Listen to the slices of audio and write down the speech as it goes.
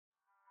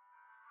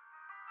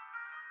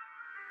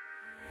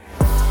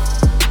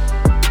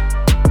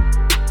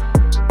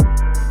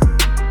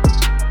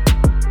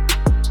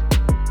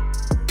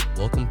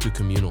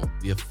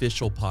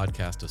official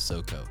podcast of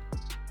SoCo.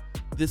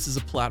 This is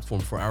a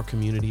platform for our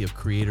community of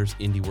creators,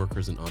 indie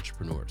workers, and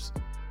entrepreneurs.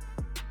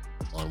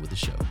 On with the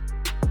show.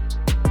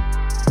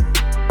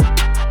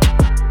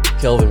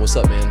 Kelvin, what's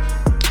up, man?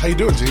 How you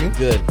doing, Gene?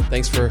 Good.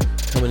 Thanks for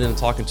coming in and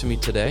talking to me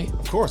today.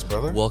 Of course,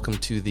 brother. Welcome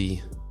to the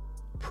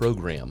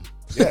program.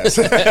 Yes.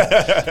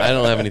 I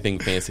don't have anything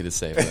fancy to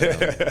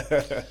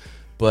say.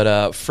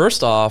 But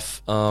first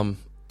off, I'm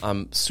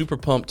super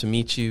pumped to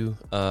meet you.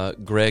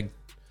 Greg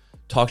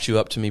talked you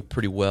up to me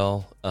pretty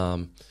well.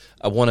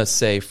 I want to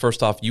say,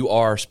 first off, you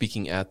are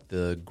speaking at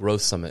the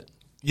Growth Summit.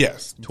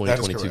 Yes,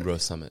 2022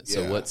 Growth Summit.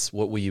 So Yeah.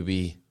 what will you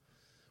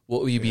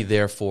be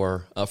there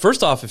for?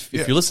 First off, if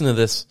you're listening to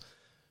this,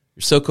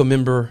 you're a SoCo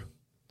member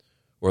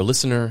or a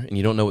listener and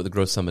you don't know what the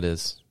Growth Summit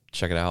is,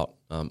 check it out.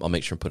 I'll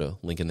make sure and put a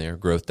link in there,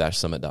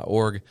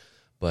 growth-summit.org.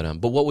 But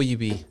what will you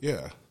be?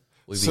 Yeah.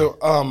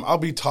 I'll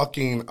be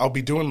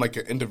doing like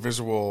an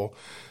individual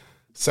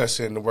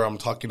session where I'm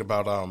talking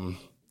about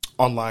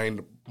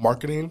online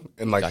marketing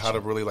and like how to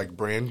really like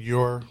brand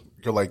your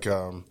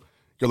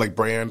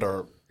brand,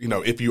 or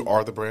if you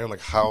are the brand,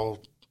 like how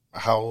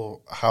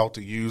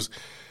to use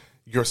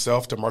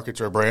yourself to market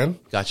your brand.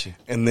 Gotcha.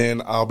 And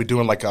then I'll be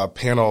doing like a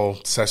panel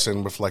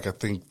session with like I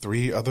think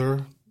three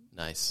other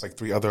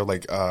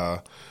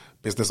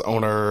business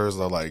owners,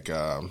 or like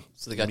so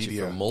they got media.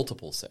 you for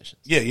multiple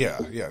sessions. Yeah,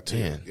 too.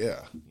 Man,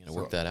 yeah. You gotta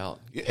work that out.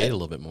 Yeah. Paid a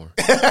little bit more.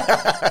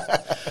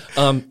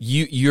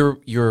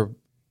 You're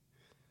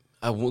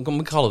I'm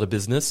gonna call it a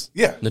business.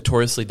 Yeah.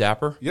 Notoriously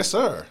dapper. Yes,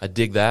 sir. I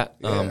dig that.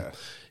 Yeah.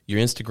 Your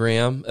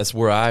Instagram, that's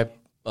where I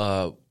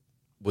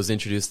was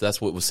introduced. That's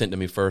what was sent to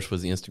me first,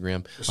 was the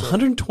Instagram. Yes, sir.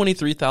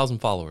 123,000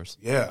 followers.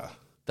 Yeah.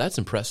 That's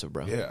impressive,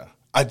 bro. Yeah.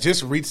 I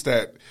just reached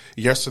that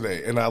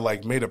yesterday, and I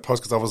like made a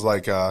post because I was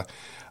like, I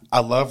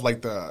love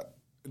like the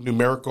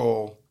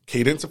numerical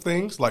cadence of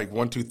things, like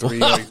 1, 2, 3,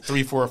 like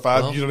 3, 4,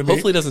 5. Well, you know what I mean?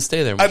 Hopefully it doesn't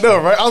stay there. I know,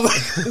 right? I was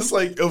like, it's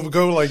like it would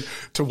go like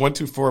to 1,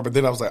 2, 4, but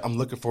then I was like, I'm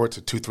looking forward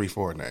to 2, 3,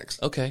 4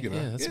 next. Okay,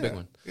 yeah, that's a big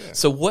one. Yeah.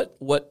 So what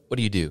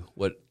do you do?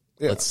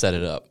 Let's set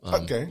it up.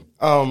 Okay.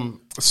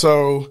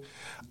 So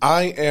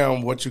I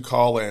am what you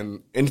call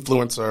an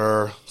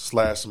influencer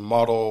 /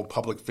 model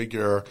public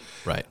figure.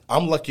 Right.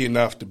 I'm lucky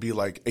enough to be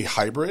like a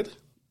hybrid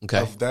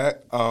of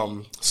that.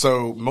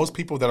 So most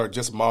people that are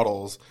just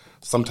models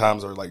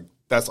sometimes are like,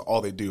 that's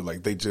all they do.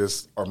 Like they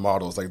just are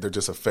models. Like they're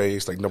just a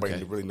face. Like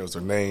nobody really knows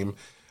their name.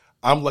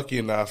 I'm lucky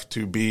enough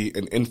to be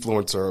an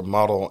influencer,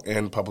 model,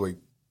 and public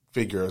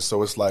figure.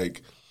 So it's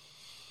like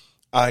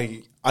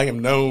I am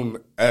known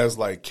as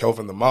like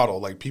Kelvin the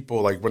model. Like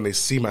people, like when they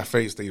see my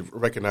face, they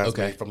recognize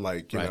me from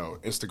like, you know,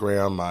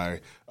 Instagram, my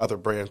other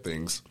brand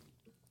things.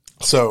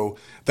 So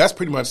that's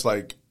pretty much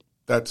like,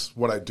 that's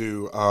what I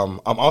do.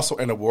 I'm also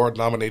an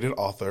award-nominated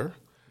author.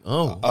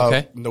 Oh,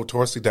 okay.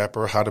 Notoriously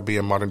Dapper, How to Be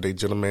a Modern Day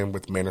Gentleman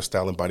with Manner,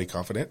 Style, and Body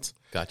Confidence.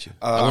 Got you.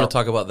 I want to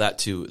talk about that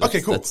too.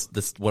 Okay, cool.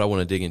 That's what I want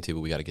to dig into,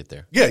 but we got to get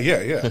there.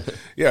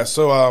 Yeah.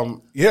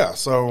 So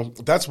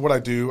that's what I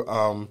do.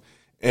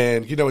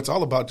 And it's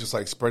all about just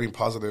like spreading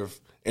positive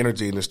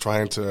energy and just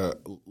trying to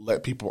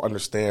let people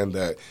understand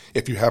that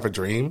if you have a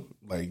dream,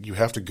 like you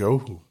have to go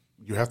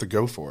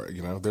for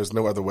it. There's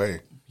no other way.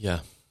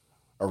 Yeah.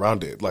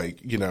 Around it. Like,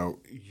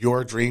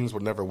 your dreams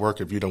would never work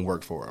if you don't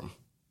work for them.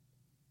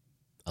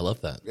 I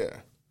love that. Yeah.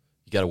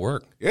 You got to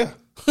work. Yeah.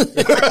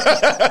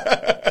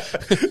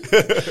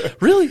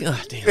 Really?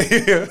 Oh, damn.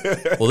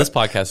 Well, this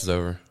podcast is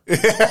over.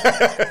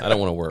 I don't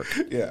want to work.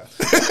 Yeah.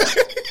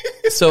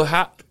 So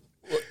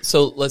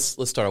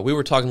let's start. We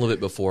were talking a little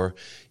bit before.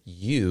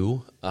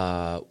 You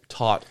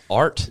taught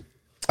art.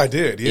 I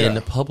did, yeah. In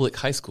a public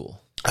high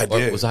school. I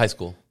did. It was a high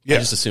school. Yeah. I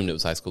just assumed it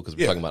was high school because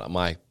we're talking about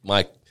my.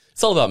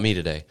 It's all about me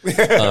today.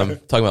 Talking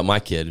about my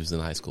kid who's in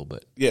high school,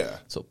 but yeah.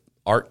 So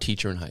art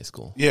teacher in high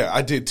school. Yeah,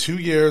 I did 2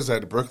 years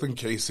at Brooklyn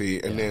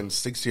Casey and then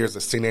 6 years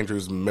at St.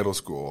 Andrews Middle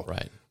School.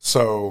 Right.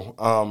 So,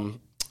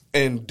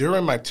 and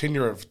during my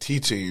tenure of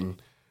teaching,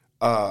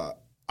 I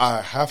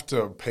have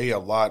to pay a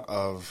lot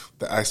of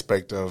the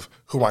aspect of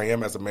who I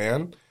am as a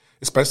man,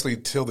 especially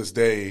till this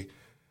day,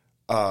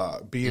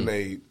 being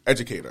a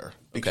educator.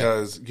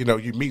 Because,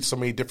 you meet so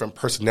many different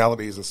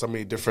personalities and so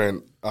many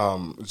different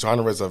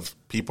genres of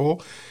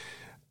people,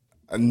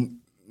 and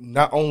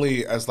not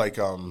only as like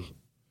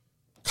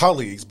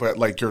colleagues, but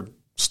like your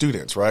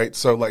students, right?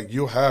 So like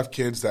you'll have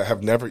kids that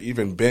have never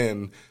even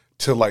been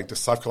to like the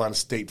South Carolina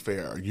State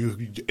Fair.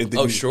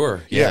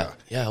 Sure. Yeah.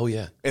 Oh,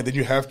 yeah. And then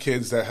you have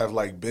kids that have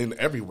like been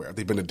everywhere.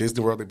 They've been to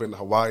Disney World, they've been to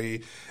Hawaii,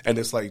 and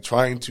it's like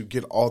trying to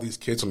get all these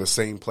kids on the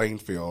same playing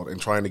field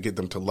and trying to get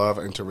them to love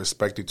and to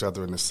respect each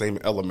other in the same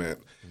element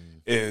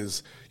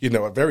is,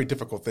 a very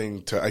difficult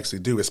thing to actually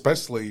do,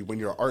 especially when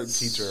you're an art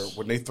teacher,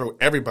 when they throw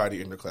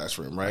everybody in your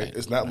classroom, right?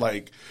 It's not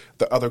like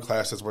the other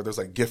classes where there's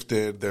like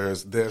gifted,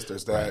 there's this,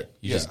 there's that. Right.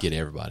 You just get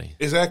everybody.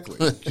 Exactly.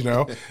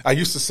 I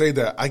used to say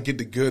that I get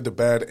the good, the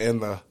bad,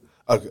 and the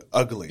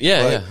ugly.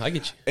 Yeah, I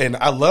get you. And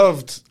I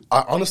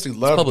honestly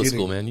loved public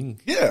school, man. You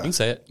can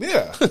say it.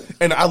 Yeah.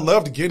 And I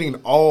loved getting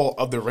all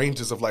of the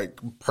ranges of like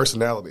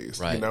personalities.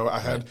 Right.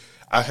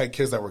 I had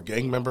kids that were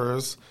gang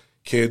members.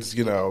 kids,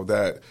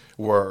 that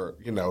were,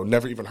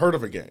 never even heard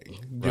of a gang.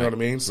 You know what I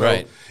mean?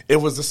 So it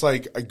was just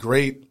like a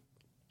great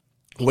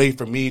way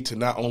for me to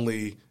not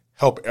only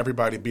help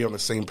everybody be on the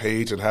same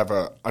page and have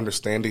a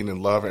understanding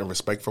and love and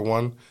respect for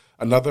one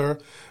another,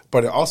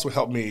 but it also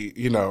helped me,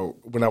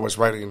 when I was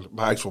writing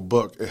my actual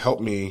book, it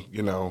helped me,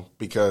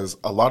 because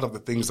a lot of the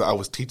things that I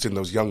was teaching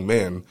those young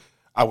men,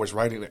 I was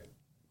writing it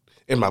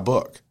in my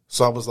book.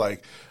 So I was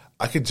like,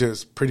 I could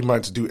just pretty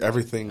much do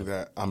everything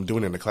that I'm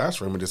doing in the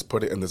classroom and just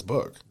put it in this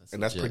book.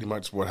 That's pretty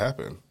much what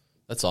happened.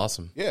 That's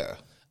awesome. Yeah.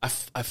 I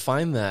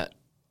find that,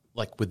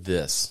 like with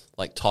this,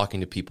 like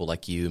talking to people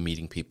like you,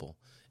 meeting people,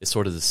 it's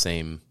sort of the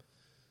same.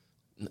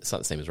 It's not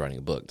the same as writing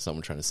a book. That's not what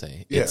I'm trying to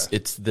say.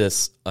 It's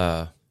this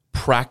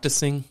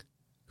practicing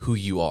who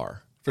you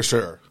are. For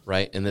sure.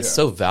 Right? And it's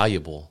so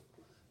valuable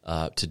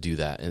to do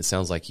that. And it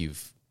sounds like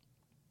you've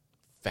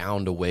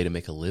found a way to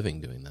make a living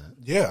doing that.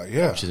 Yeah,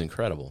 yeah. Which is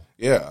incredible.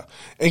 Yeah.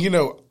 And,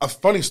 a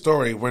funny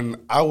story,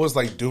 when I was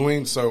like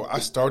so I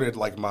started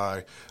like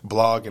my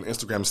blog and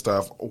Instagram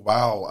stuff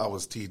while I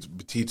was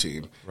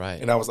teaching.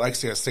 Right. And I was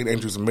actually at St.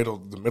 Andrews the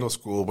middle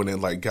school when it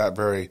like got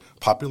very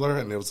popular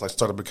and it was like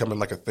started becoming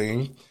like a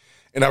thing.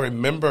 And I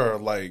remember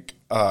like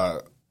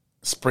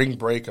spring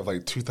break of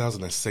like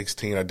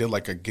 2016, I did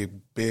like a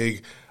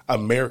big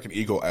American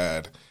Eagle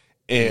ad.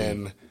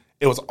 And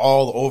it was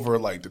all over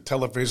like the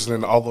television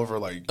and all over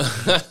like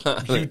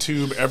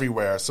YouTube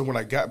everywhere. So when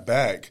I got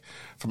back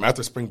from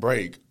after spring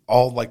break,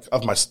 all like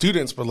of my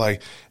students were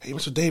like, "Hey,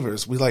 Mr.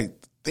 Davis, we like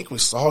think we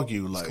saw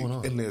you like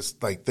in this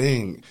like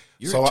thing."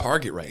 You're a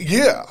target right now.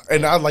 Yeah,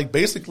 and I like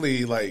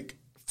basically like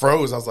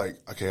froze. I was like,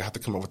 "Okay, I have to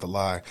come up with a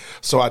lie."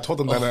 So I told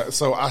them that.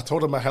 So I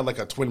told them I had like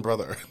a twin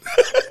brother.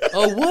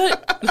 Oh,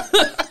 what?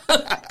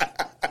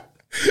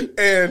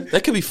 And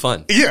that could be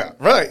fun. Yeah,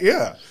 right.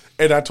 Yeah.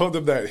 And I told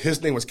them that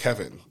his name was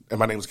Kevin and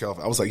my name was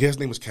Kelvin. I was like, yeah, his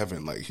name was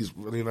Kevin. Like, he's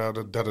really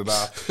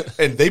da-da-da.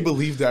 And they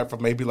believed that for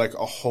maybe like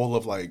a whole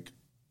of like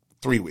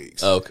 3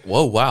 weeks. Oh,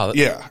 whoa, wow.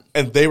 Yeah.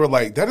 And they were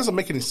like, that doesn't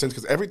make any sense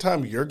because every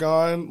time you're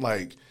gone,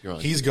 like,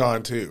 he's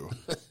gone too.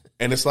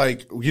 And it's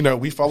like, we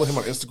follow him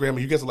on Instagram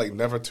and you guys are like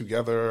never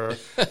together.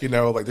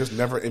 Like there's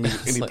never any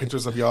like,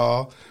 pictures of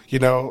y'all,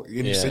 and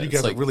you said you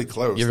guys are really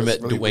close. You ever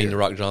That's met really Dwayne weird. The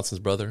Rock Johnson's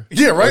brother?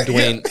 Yeah, right.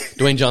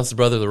 Dwayne Johnson's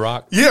brother, The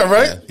Rock? Yeah,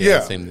 right. Yeah.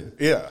 Same.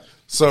 Yeah.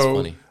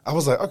 So I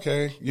was like,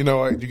 okay, you know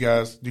what, you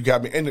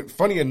got me. And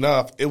funny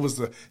enough, it was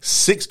the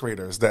sixth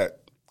graders that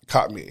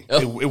caught me.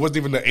 Oh. It wasn't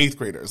even the eighth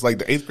graders. Like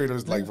the eighth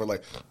graders, like were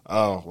like,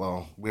 oh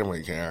well, we don't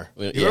really care.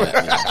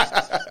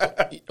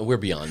 Yeah. We're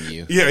beyond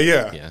you.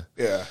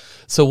 Yeah.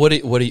 So what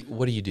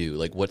do you do?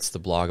 Like, what's the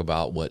blog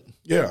about? What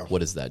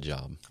is that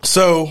job?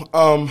 So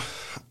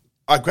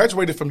I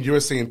graduated from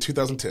USC in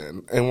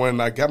 2010, and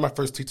when I got my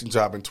first teaching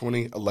job in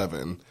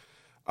 2011.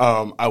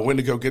 I went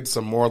to go get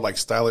some more like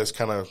stylish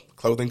kind of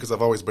clothing because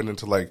I've always been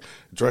into like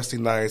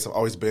dressing nice. I've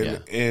always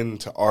been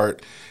into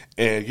art,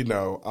 and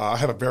I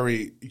have a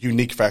very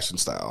unique fashion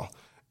style.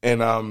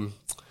 And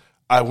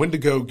I went to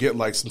go get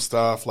like some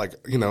stuff, like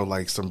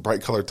like some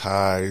bright colored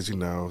ties,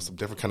 some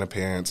different kind of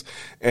pants.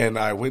 And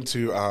I went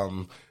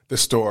to the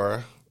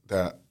store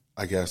that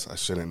I guess I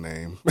shouldn't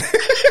name.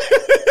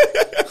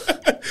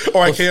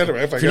 Or I can.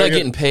 If you're not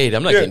getting paid,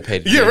 I'm not getting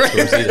paid.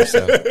 Stores either.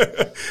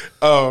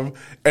 So.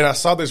 And I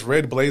saw this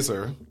red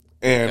blazer,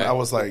 and I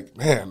was like,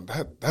 man,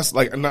 that's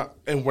like not.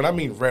 And when I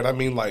mean red, I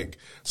mean like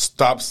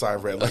stop sign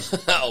red, like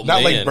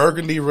not like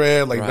burgundy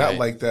red, like not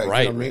like that.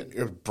 Bright you know what I mean?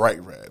 It was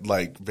bright red,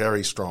 like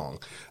very strong.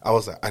 I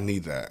was like, I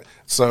need that.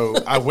 So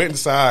I went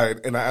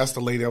inside and I asked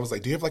the lady, I was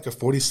like, do you have like a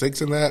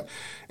 46 in that?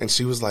 And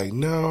she was like,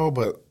 no,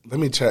 but let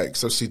me check.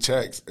 So she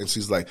checks and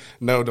she's like,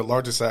 no, the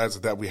largest size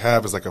that we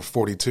have is like a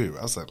 42.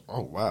 I was like,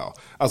 oh wow.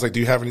 I was like, do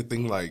you have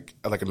anything like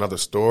at like another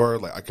store?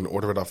 Like I can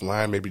order it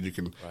offline. Maybe you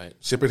can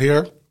ship it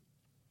here.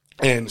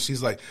 And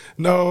she's like,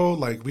 no,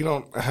 like we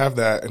don't have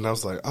that. And I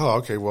was like, oh,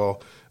 okay,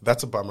 well,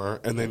 that's a bummer.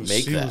 And then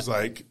she was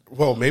like,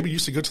 well, maybe you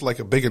should go to like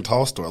a big and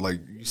tall store. Like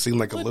you seem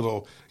like a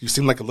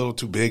little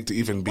too big to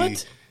even be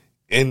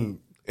in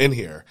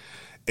here.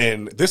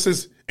 And this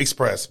is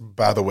Express,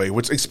 by the way,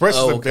 which Express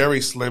is a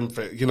very slim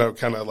fit,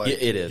 kind of like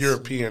it is.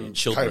 European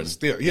children. Kind of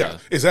style. Yeah,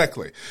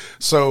 exactly.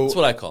 So that's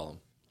what I call them.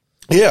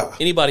 Yeah.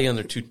 Anybody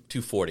under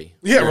 240.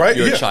 Yeah,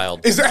 you're a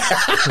child.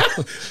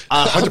 Exactly.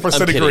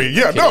 100% agree.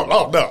 Yeah,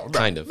 no.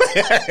 Kind of.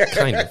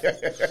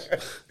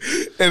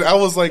 And I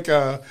was like,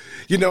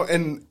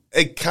 and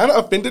it kind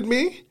of offended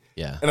me.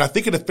 Yeah. And I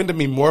think it offended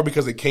me more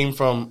because it came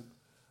from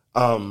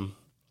a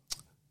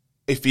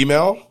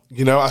female.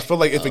 I feel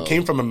like if it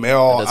came from a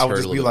male, I would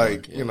just be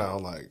like,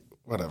 like,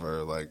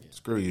 whatever, like,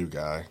 screw you,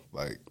 guy.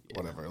 Like,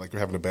 whatever. Like, you're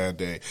having a bad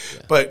day.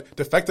 Yeah. But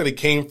the fact that it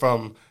came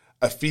from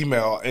a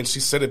female and she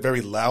said it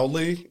very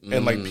loudly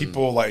and like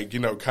people like,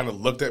 kind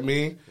of looked at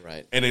me.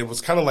 Right. And it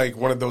was kind of like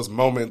one of those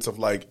moments of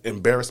like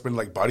embarrassment,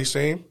 like body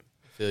shame.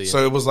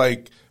 So it was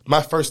like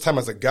my first time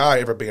as a guy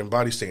ever being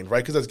body shamed,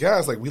 right? Because as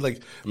guys, like we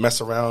like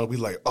mess around, we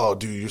like, oh,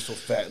 dude, you're so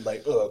fat,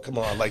 like, come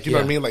on, like, you know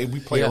what I mean? Like we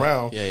play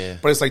around,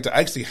 but it's like to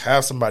actually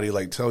have somebody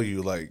like tell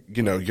you, like,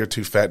 you know, you're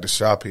too fat to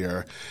shop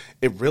here.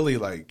 It really,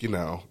 like, you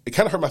know, it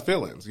kind of hurt my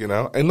feelings, you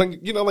know, and like,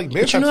 you know, like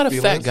men. But you're not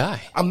a fat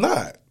guy. I'm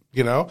not,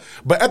 you know,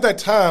 but at that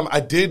time, I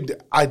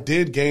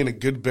did gain a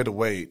good bit of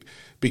weight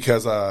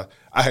because I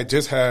had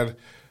just had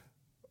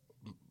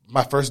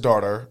my first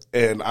daughter,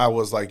 and I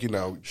was like, you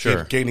know,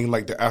 gaining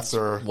like the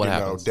after,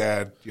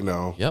 dad, you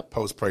know,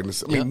 post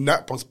pregnancy. I mean,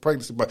 not post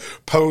pregnancy, but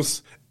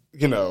post,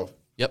 you know,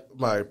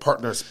 my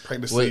partner's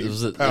pregnancy. Wait,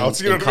 was it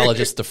pounds, in college?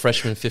 It's the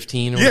freshman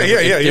 15. Or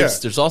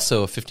There's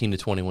also a 15 to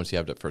 20 once you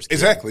have that first kid.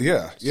 Exactly.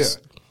 Yeah.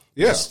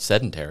 Just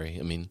sedentary.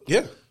 I mean,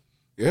 yeah.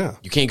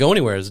 You can't go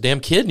anywhere. There's a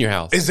damn kid in your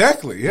house.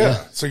 Exactly.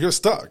 Yeah. So you're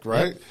stuck,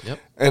 right? Yep.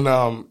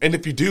 And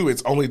if you do,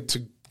 it's only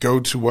to go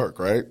to work,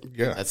 right?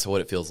 Yeah. That's what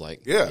it feels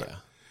like. Yeah.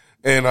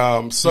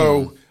 And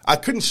so I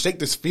couldn't shake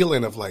this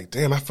feeling of like,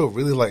 damn, I feel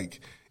really like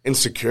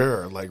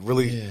insecure, like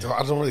really, I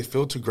don't really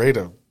feel too great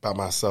about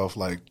myself,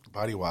 like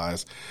body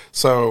wise.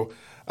 So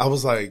I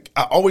was like,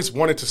 I always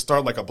wanted to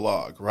start like a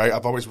blog, right?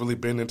 I've always really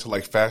been into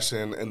like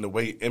fashion and the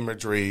way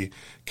imagery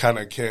kind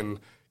of can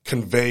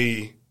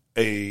convey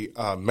a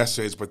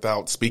message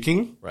without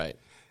speaking. Right.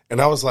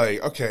 And I was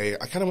like, okay,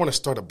 I kind of want to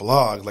start a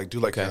blog, like do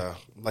like a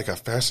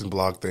fashion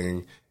blog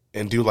thing.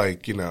 And do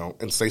like, you know,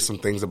 and say some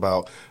things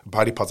about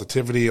body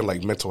positivity and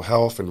like mental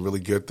health and really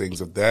good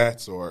things of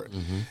that sort.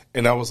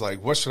 And I was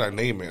like, what should I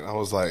name it? I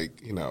was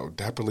like, you know,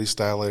 Dapperly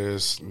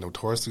Stylish,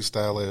 Notoriously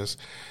Stylish.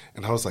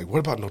 And I was like, what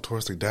about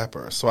Notoriously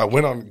Dapper? So I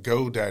went on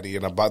GoDaddy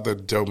and I bought the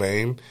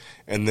domain.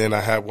 And then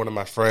I had one of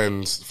my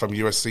friends from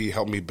USC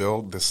help me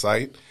build the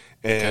site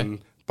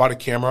and bought a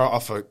camera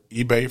off of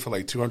eBay for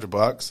like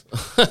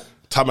 $200.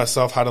 Taught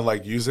myself how to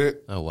like use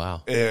it. Oh,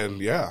 wow.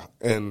 And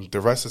and the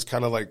rest is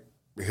kind of like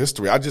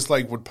history. I just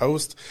like would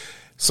post.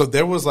 So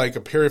there was like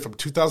a period from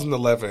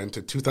 2011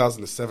 to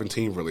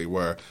 2017 really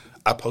where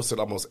I posted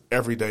almost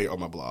every day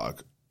on my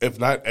blog. If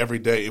not every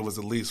day, it was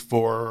at least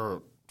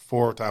four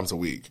times a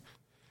week.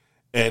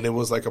 And it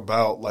was like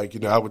about like, you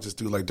know, I would just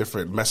do like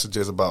different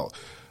messages about,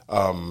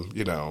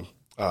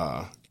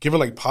 giving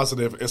like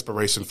positive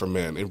inspiration for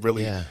men and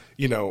really,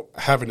 you know,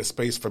 having a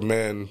space for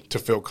men to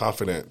feel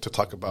confident to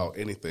talk about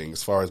anything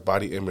as far as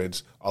body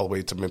image all the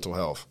way to mental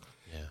health.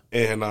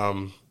 And,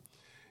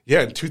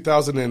 in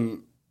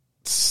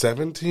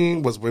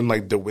 2017 was when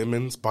like the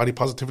women's body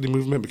positivity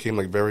movement became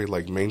like very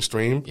like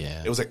mainstream.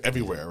 It was like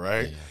everywhere,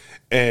 right?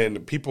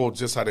 And people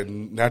just out of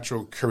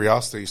natural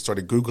curiosity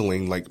started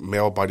Googling like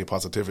male body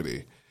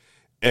positivity.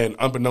 And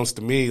unbeknownst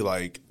to me,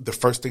 like the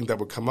first thing that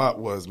would come up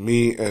was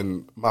me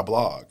and my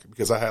blog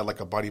because I had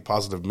like a body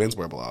positive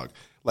menswear blog.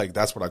 Like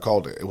that's what I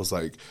called it. It was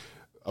like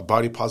a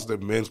body positive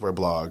menswear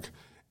blog.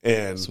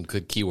 And some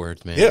good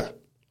keywords, man. Yeah.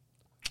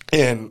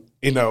 And,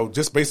 you know,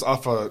 just based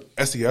off of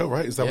SEO,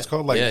 right? Is that what it's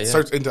called? Like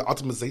search engine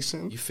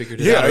optimization. You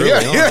figured it out early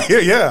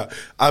on. Yeah.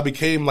 I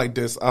became like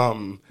this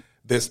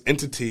this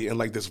entity and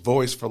like this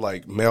voice for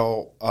like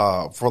male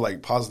for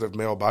like positive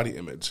male body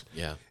image.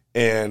 Yeah.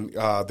 And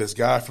this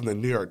guy from the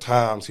New York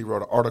Times, he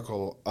wrote an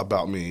article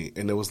about me,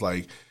 and it was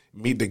like,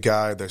 meet the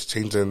guy that's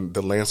changing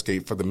the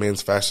landscape for the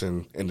men's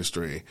fashion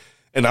industry.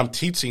 And I'm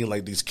teaching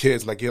like these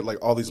kids, and I get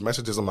like all these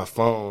messages on my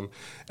phone,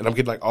 and I'm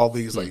getting like all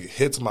these like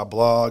hits on my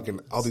blog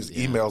and all these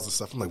emails and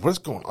stuff. I'm like, what's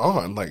going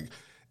on? Like,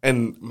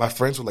 and my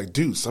friends were like,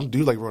 dude, some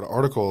dude like wrote an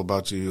article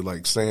about you,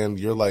 like saying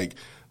you're like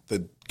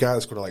the guy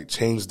that's going to like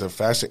change the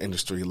fashion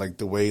industry, like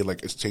the way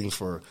like it's changed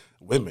for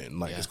women.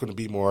 Like it's going to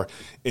be more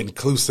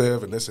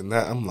inclusive and this and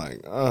that. I'm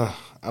like, I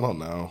don't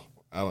know.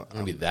 I'm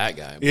going to be that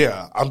guy.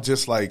 Yeah, I'm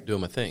just like doing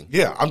my thing.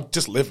 Yeah, I'm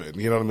just living.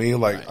 You know what I mean?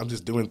 Like I'm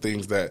just doing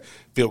things that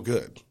feel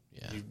good.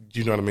 Yeah.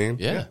 You know what I mean?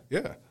 Yeah.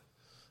 Yeah.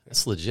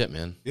 That's legit,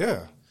 man.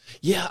 Yeah.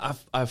 Yeah,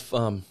 I've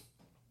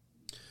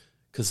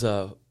cuz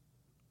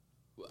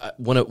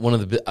one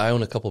of the I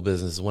own a couple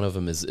businesses. One of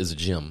them is a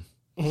gym.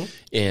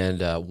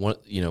 And one,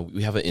 you know,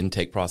 we have an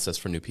intake process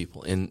for new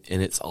people, and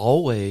it's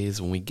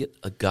always when we get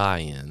a guy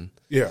in,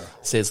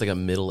 say it's like a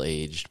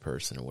middle-aged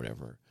person or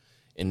whatever,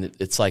 and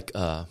it's like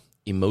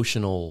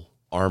emotional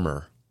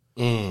armor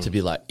to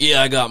be like,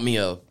 I got me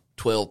a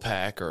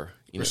 12-pack or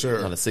not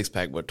a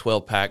 6-pack, but a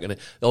 12-pack, and it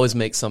always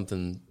makes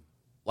something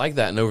like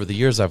that. And over the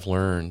years, I've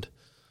learned,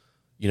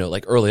 you know,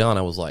 like early on,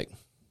 I was like,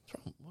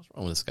 what's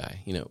wrong with this guy,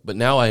 you know? But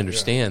now I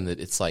understand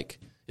that it's like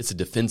it's a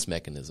defense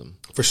mechanism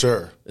for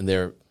sure, and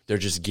they're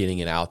just getting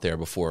it out there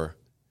before.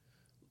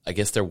 I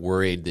guess they're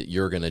worried that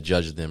you're going to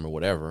judge them or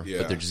whatever,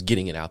 but they're just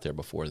getting it out there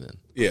before then.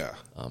 Yeah.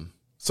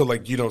 So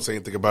like you don't say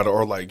anything about it,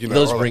 or like, you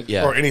know,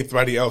 or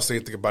anybody else say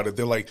anything about it.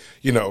 They're like,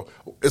 you know,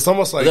 it's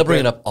almost like they'll bring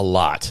it up a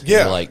lot.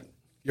 Yeah.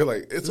 You're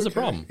like, it's a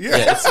problem. Yeah,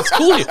 it's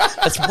cool.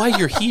 That's why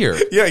you're here.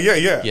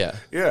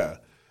 Yeah.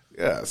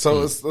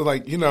 So it's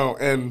like, you know,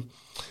 and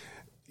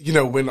you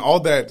know, when all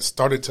that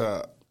started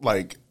to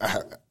like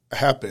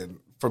happen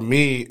for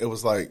me, it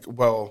was like,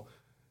 well,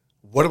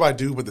 what do I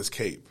do with this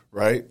cape,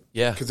 right?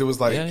 Yeah. Because it was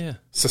like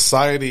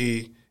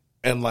society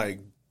and like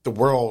the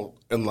world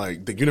and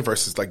like the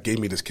universe is like gave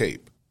me this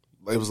cape.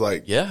 It was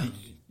like,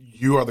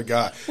 you are the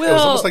guy. Well, it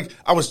was almost like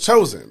I was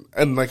chosen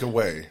in like a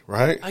way,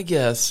 right? I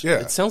guess. Yeah.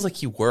 It sounds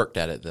like you worked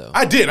at it though.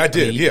 I did.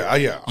 Mean,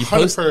 yeah. You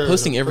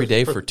posting every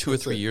day for 2 or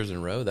 3 years in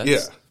a row.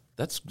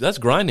 That's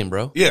grinding,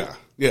 bro. Yeah.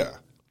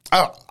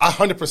 I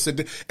 100%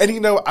 did.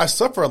 And I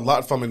suffer a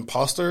lot from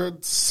imposter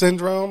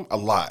syndrome, a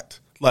lot.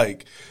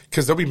 Like,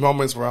 because there'll be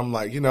moments where I'm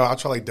like, I'll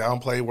try like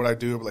downplay what I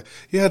do. I'm like,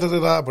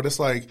 but it's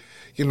like,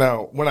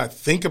 when I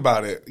think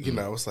about it,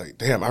 it's like,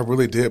 damn, I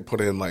really did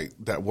put in like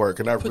that work.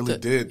 And I really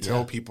did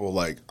tell people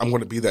like, I'm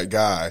going to be that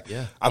guy.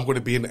 Yeah. I'm going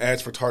to be in the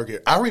ads for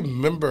Target. I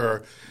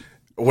remember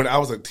when I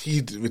was a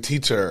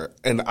teacher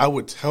and I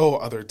would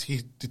tell other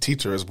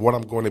teachers what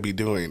I'm going to be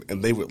doing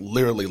and they would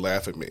literally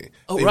laugh at me.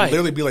 Oh, they right. would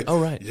literally be like,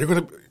 you're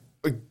going to...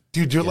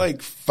 Dude, you're like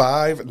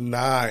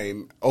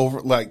 5'9",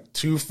 over like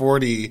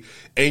 240,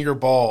 and you're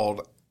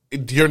bald.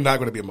 You're not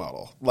going to be a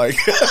model. Like,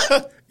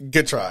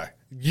 good try.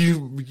 You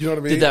know what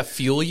I mean? Did that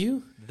fuel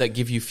you? Did that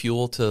give you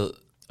fuel to?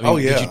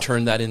 Did you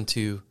turn that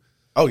into?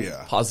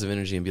 Positive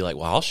energy and be like,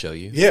 well, I'll show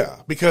you.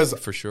 Yeah, because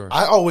for sure,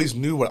 I always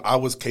knew what I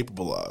was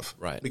capable of.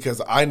 Right.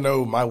 Because I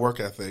know my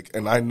work ethic,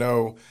 and I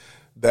know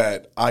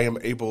that I am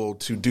able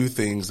to do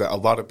things that a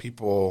lot of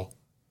people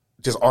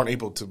just aren't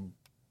able to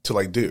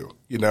like do,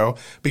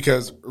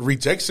 because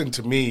rejection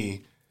to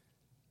me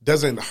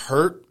doesn't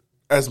hurt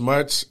as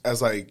much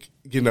as like,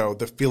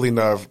 the feeling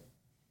of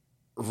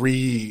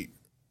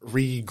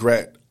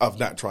regret of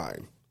not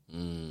trying.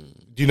 Do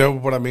you know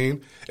what I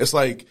mean? It's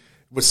like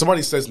when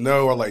somebody says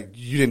no, or like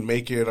you didn't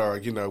make it,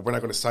 or, we're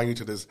not going to sign you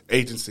to this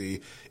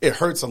agency, it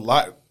hurts a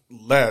lot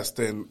less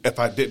than if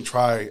I didn't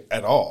try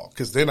at all.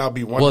 Cause then I'll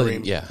be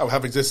wondering, I'm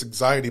having this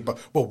anxiety, but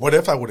well, what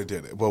if I would have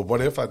did it? Well,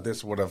 what if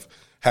this would have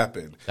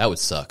happened? That would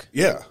suck.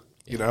 Yeah.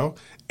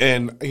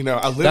 And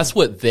I live. That's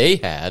what they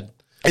had.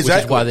 Exactly.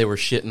 Which is why they were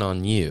shitting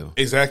on you.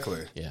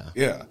 Exactly. Yeah.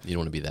 Yeah. You don't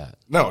want to be that.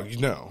 No,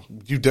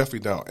 you definitely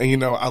don't.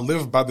 And I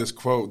live by this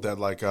quote that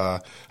like,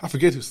 I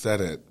forget who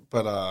said it,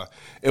 but,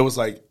 it was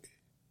like,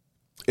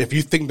 if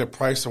you think the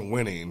price of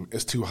winning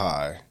is too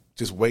high,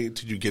 just wait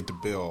until you get the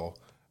bill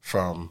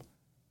from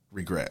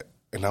regret.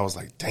 And I was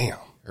like, damn,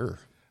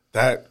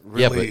 that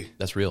really, but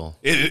that's real.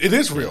 It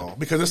is real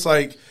because it's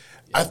like,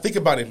 I think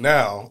about it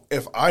now.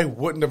 If I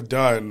wouldn't have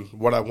done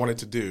what I wanted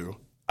to do,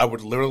 I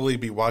would literally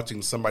be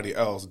watching somebody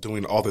else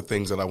doing all the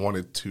things that I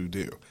wanted to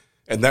do.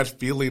 And that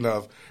feeling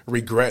of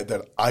regret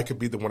that I could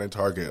be the one in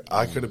Target.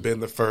 I could have been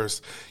the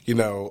first,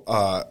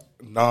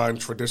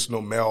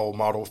 non-traditional male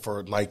model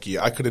for Nike.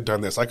 I could have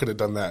done this. I could have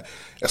done that.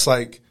 It's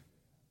like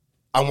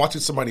I'm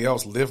watching somebody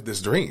else live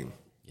this dream.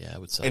 Yeah, I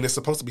would say. And it's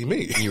supposed to be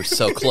me. You were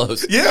so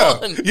close.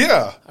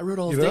 Yeah. I wrote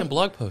all those damn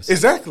blog posts.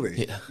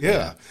 Exactly.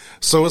 Yeah.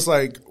 So it's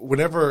like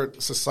whenever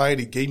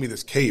society gave me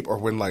this cape, or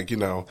when like,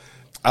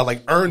 I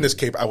like earned this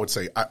cape, I would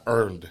say I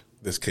earned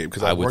this cape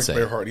because I worked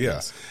very hard. Yeah.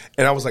 Yes.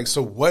 And I was like,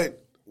 so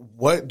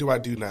what do I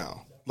do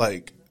now?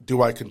 Like,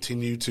 do I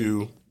continue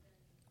to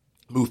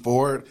move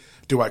forward?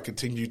 Do I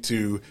continue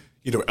to,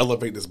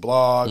 elevate this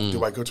blog?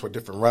 Do I go to a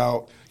different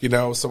route?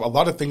 So a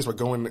lot of things were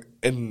going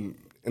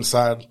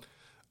inside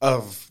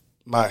of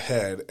my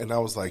head, and I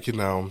was like,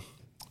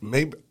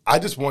 maybe I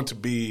just want to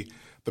be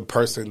the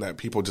person that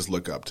people just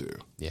look up to.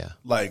 Yeah.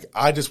 Like,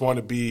 I just want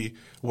to be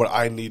what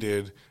I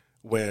needed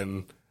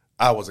when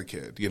I was a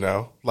kid,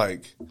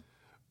 Like,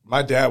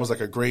 my dad was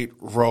like a great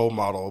role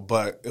model,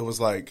 but it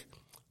was like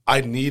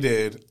I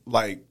needed,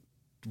 like,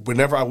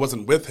 whenever I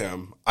wasn't with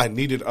him, I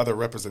needed other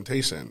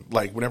representation.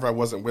 Like, whenever I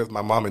wasn't with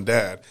my mom and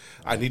dad,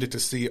 I needed to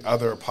see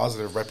other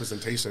positive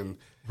representation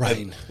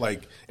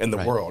in the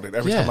world. And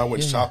every time I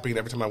went shopping,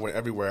 every time I went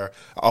everywhere,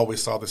 I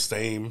always saw the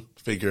same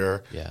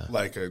figure,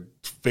 like a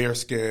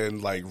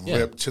fair-skinned, like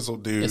ripped,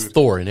 chiseled dude. It's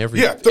Thor in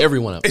every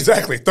one of them.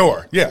 Exactly,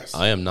 Thor, yes.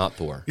 I am not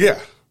Thor. Yeah,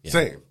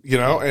 same,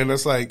 and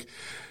it's like,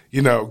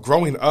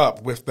 growing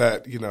up with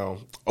that,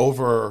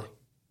 over,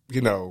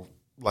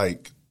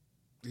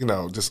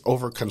 just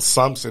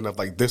overconsumption of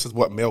like, this is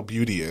what male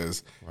beauty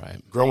is. Right.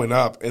 Growing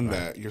up in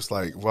that, you're just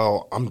like,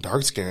 well, I'm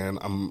dark skinned.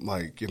 I'm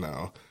like,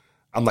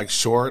 I'm like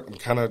short. I'm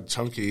kind of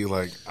chunky.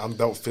 Like, I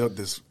don't feel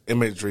this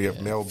imagery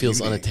of male feels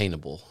beauty.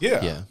 Unattainable.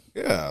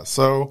 Yeah.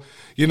 So,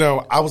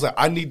 I was like,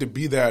 I need to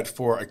be that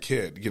for a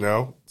kid,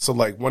 So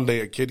like one day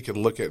a kid can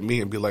look at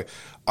me and be like,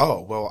 oh,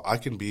 well, I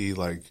can be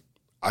like,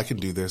 I can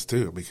do this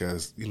too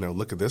because,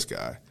 look at this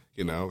guy.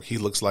 He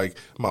looks like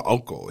my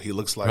uncle. He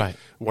looks like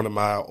one of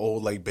my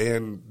old like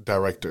band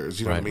directors.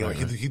 You know what I mean? Like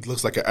he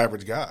looks like an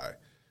average guy.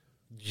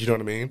 You know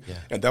what I mean? Yeah.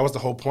 And that was the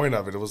whole point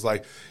of it. It was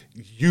like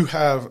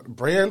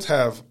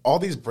all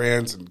these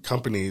brands and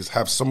companies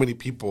have so many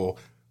people.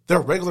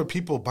 They're regular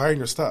people buying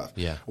your stuff.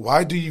 Yeah.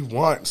 Why do you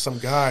want some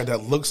guy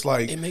that looks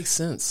like? It makes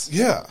sense.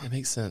 Yeah. It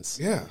makes sense.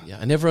 Yeah. Yeah.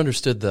 I never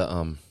understood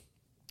the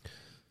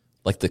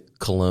like the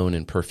cologne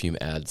and perfume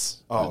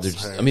ads. Oh,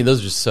 those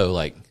are just so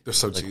like they're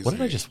so cheesy. What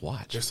did I just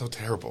watch? They're so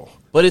terrible.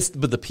 But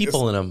the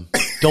people in them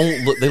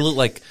don't look. They look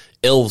like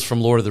elves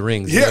from Lord of the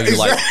Rings. Yeah, you're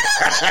like,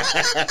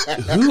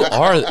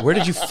 where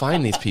did you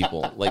find these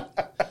people? Like,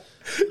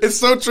 It's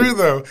so true,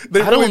 though.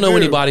 I don't know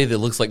anybody that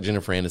looks like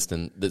Jennifer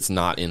Aniston that's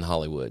not in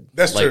Hollywood.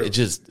 That's like,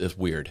 true. It's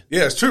weird.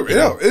 Yeah, it's true.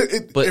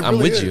 But it I'm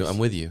really with is. you. I'm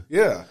with you.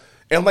 Yeah.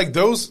 And like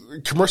those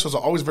commercials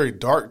are always very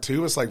dark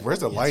too. It's like, where's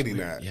the lighting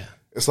at? Yeah.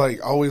 It's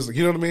like always,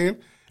 you know what I mean?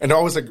 And they're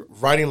always like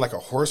riding like a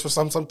horse or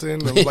something.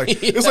 And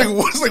like, it's like,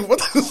 what?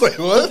 It's like,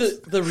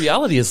 what? The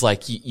reality is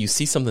like you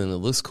see something that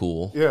looks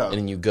cool. Yeah. And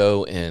then you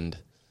go and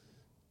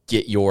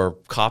get your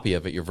copy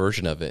of it, your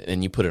version of it,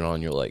 and you put it on.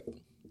 You're like,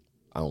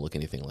 I don't look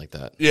anything like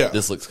that. Yeah.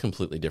 This looks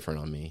completely different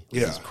on me.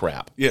 This is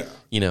crap. Yeah.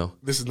 You know?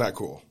 This is not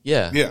cool.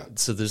 Yeah. Yeah.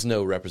 So there's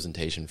no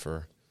representation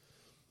for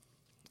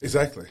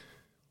exactly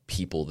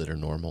people that are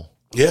normal.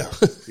 Yeah.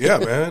 Yeah,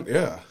 man.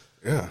 Yeah.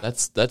 Yeah.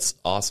 That's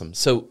awesome.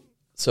 So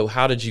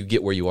how did you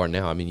get where you are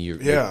now? I mean, you're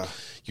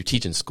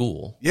teaching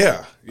school.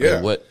 Yeah. Yeah.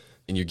 I mean,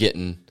 and you're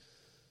getting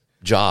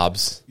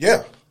jobs.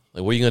 Yeah.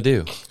 Like, what are you going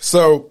to do?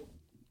 So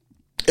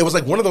it was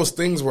like one of those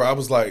things where I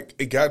was like,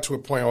 it got to a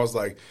point I was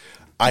like,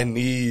 I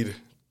need,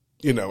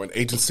 an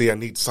agency. I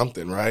need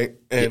something, right?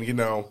 And,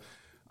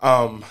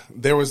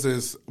 there was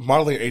this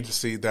modeling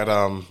agency that,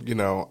 I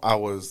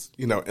was,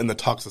 in the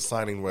talks of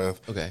signing with.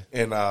 Okay.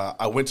 And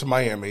I went to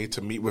Miami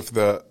to meet with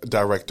the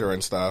director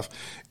and stuff.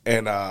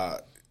 And,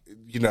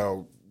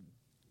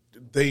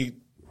 they,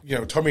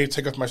 told me to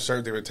take off my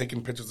shirt. They were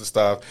taking pictures and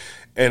stuff.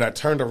 And I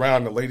turned around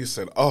and the lady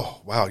said, "Oh,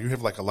 wow, you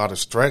have like a lot of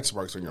stretch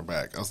marks on your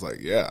back." I was like,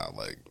 "Yeah,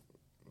 like,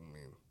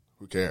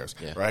 who cares?"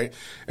 Yeah. Right?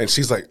 And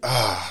she's like,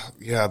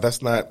 yeah,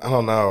 that's not, I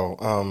don't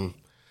know.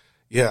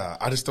 Yeah,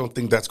 I just don't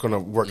think that's going to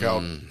work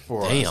out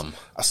for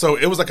us. So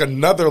it was like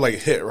another like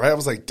hit, right? I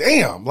was like,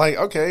 damn, like,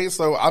 okay,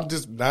 so I'm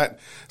just not,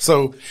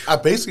 so I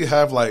basically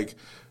have like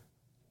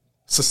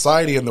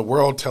society and the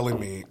world telling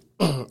me,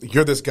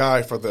 you're this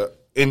guy for the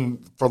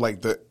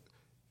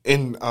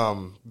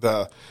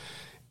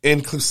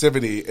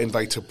inclusivity and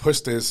like to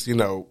push this,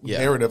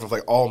 narrative of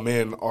like all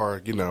men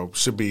are,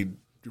 should be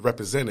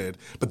represented.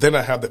 But then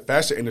I have the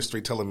fashion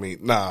industry telling me,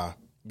 nah,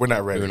 we're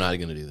not ready. We're not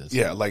going to do this.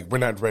 Yeah, like we're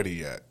not ready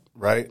yet,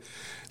 right?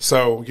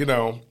 So,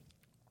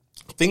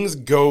 things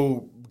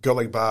go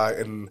like by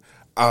and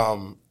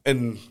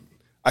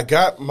I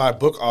got my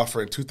book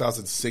offer in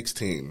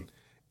 2016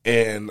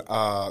 and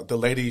the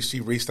lady, she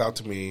reached out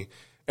to me.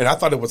 And I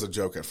thought it was a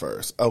joke at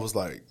first. I was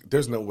like,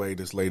 there's no way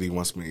this lady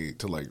wants me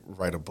to, like,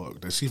 write a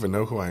book. Does she even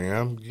know who I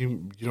am?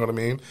 You know what I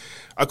mean?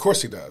 Of course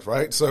she does,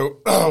 right?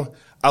 So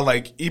I,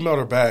 like, emailed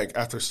her back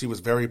after she was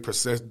very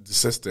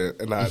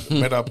persistent, and I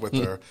met up with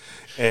her.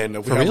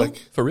 And we had, like...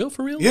 For real?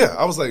 Yeah.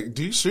 I was like,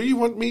 sure you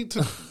want me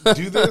to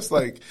do this?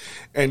 Like,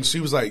 and she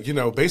was like,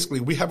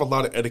 basically we have a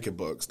lot of etiquette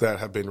books that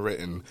have been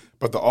written,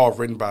 but they're all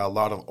written by a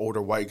lot of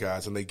older white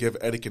guys, and they give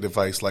etiquette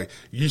advice like,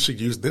 you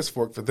should use this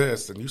fork for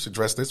this, and you should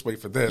dress this way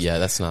for this. Yeah,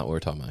 that's not what we're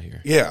talking about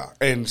here. Yeah,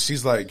 and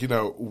she's like,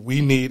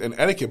 we need an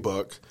etiquette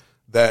book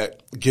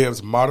that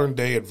gives modern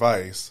day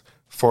advice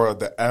for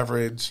the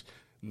average,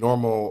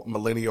 normal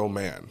millennial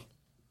man.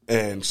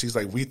 And she's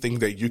like, we think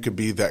that you could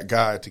be that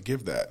guy to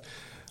give that.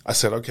 I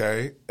said,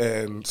 okay.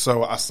 And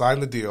so I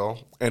signed the deal,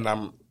 and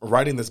I'm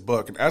writing this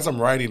book. And as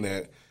I'm writing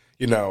it,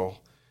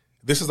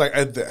 this is like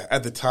at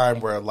the time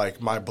where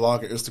like my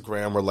blog and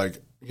Instagram were like,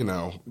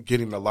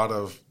 getting a lot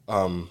of,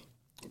 I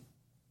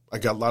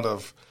got a lot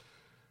of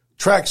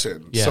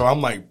traction. Yeah. So I'm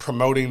like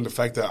promoting the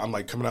fact that I'm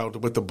like coming out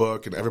with the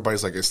book and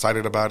everybody's like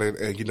excited about it.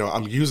 And,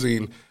 I'm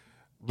using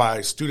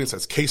my students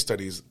as case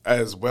studies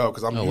as well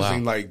because I'm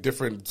using like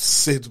different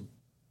situations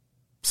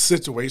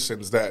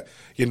that,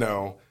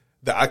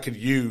 that I could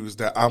use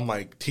that I'm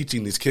like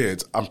teaching these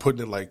kids. I'm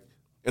putting it like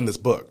in this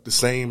book, the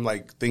same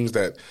like things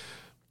that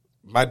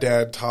my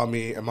dad taught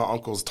me and my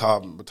uncles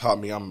taught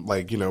me. I'm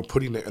like,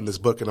 putting it in this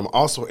book, and I'm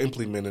also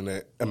implementing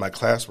it in my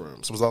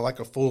classroom. So it was like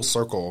a full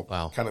circle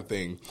kind of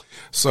thing.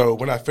 So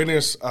when I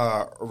finished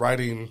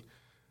writing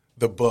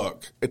the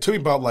book, it took me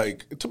about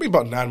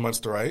 9 months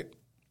to write.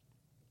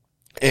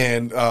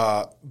 And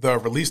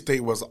the release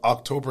date was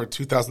October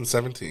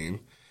 2017.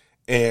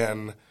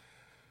 And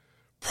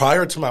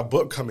prior to my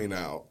book coming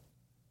out,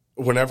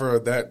 whenever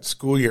that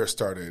school year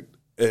started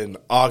in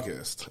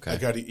August, I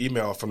got an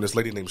email from this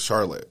lady named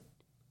Charlotte.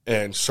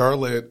 And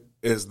Charlotte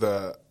is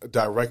the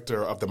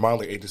director of the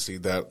modeling agency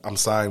that I'm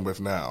signed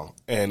with now.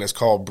 And it's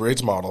called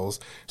Bridge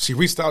Models. She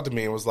reached out to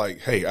me and was like,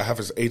 hey, I have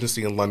this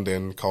agency in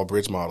London called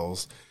Bridge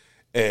Models.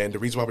 And the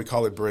reason why we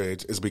call it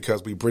Bridge is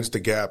because we bridge the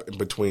gap in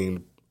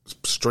between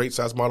straight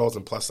size models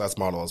and plus size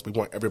models. We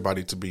want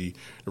everybody to be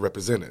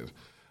represented.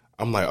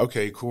 I'm like,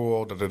 okay,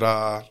 cool,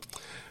 da-da-da.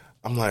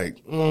 I'm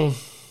like,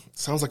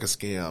 sounds like a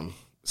scam.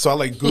 So I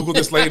like Googled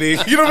this lady,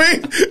 you know what I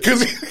mean?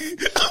 Because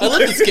I love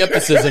the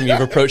skepticism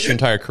you've approached your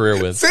entire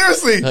career with.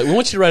 Seriously. We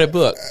want you to write a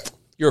book.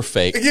 You're a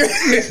fake. Yeah.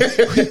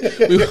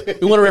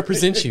 we want to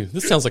represent you.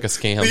 This sounds like a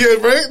scam. Yeah,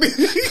 right?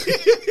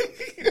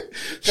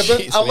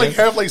 Jeez, I like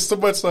have like so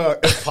much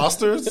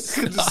imposter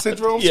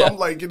syndrome. So I'm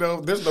like,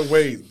 there's no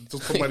way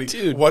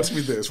somebody wants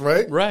me this,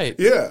 right? Right.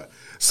 Yeah.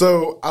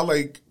 So I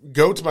like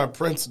go to my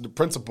the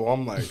principal.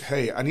 I'm like,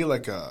 hey, I need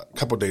like a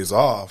couple days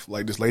off.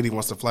 Like this lady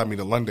wants to fly me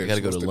to London. You got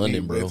to go to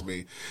London, bro.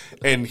 Me.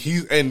 And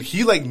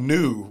he like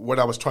knew what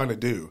I was trying to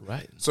do.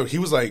 Right. So he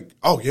was like,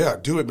 oh yeah,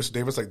 do it, Mr.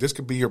 Davis. Like this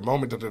could be your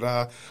moment. Da da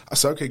da. I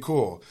said, okay,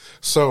 cool.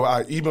 So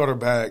I emailed her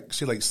back.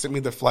 She like sent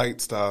me the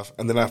flight stuff,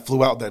 and then I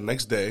flew out that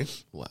next day.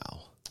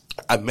 Wow.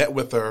 I met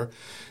with her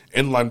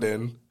in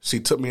London.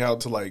 She took me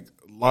out to like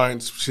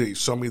lunch. She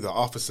showed me the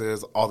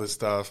offices, all this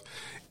stuff,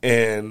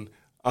 and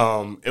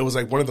it was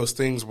like one of those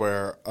things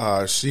where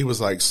she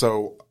was like,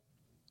 so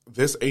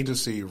this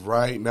agency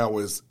right now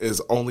is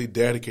only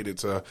dedicated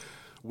to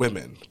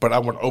women, but I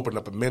want to open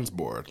up a men's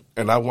board,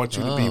 and I want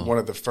you to be one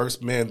of the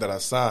first men that I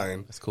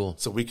sign. That's cool.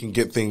 So we can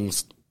get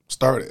things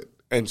started.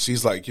 And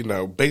she's like,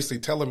 basically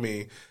telling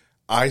me,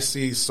 I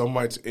see so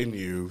much in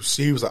you.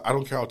 She was like, I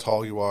don't care how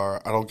tall you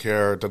are. I don't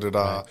care,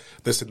 Right.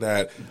 this and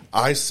that.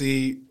 I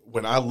see,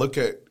 when I look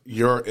at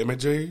your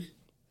imagery,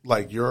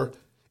 like your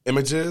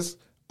images,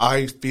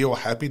 I feel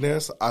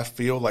happiness. I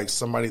feel like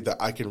somebody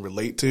that I can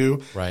relate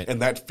to. Right.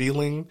 And that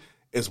feeling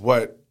is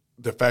what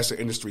the fashion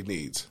industry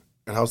needs.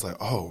 And I was like,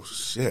 oh,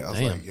 shit. I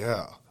was like,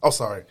 yeah. Oh,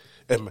 sorry.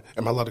 Am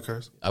I allowed to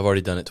curse? I've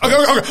already done it twice.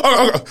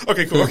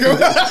 Okay, cool. Okay.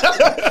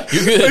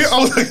 You're good.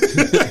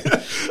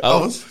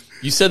 I was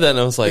you said that, and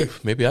I was like,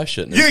 maybe I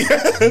shouldn't.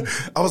 Yeah.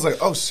 I was like,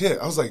 oh, shit.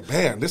 I was like,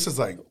 man, this is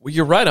like, Well,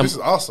 you're right. this is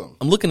awesome.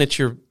 I'm looking at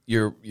your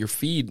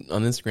feed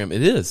on Instagram.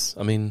 It is.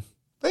 I mean,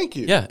 Thank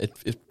you. yeah,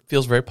 it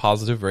feels very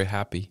positive, very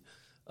happy.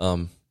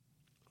 Yeah.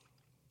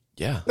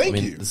 Thank I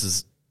mean, you. This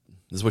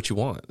is what you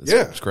want.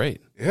 It's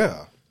great.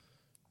 Yeah.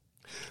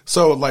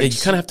 So, like, You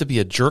kind of have to be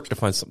a jerk to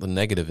find something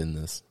negative in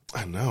this.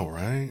 I know,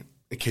 right?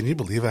 Can you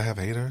believe I have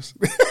haters?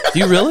 Do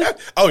you really?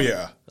 Oh,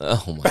 yeah.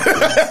 Oh my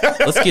God.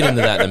 Let's get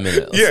into that in a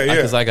minute. Yeah.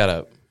 Because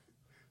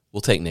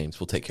we'll take names.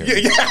 We'll take care of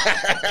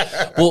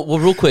it. Well,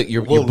 real quick,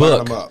 your line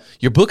book. 'em up.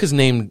 Your book is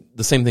named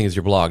the same thing as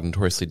your blog,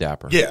 Notoriously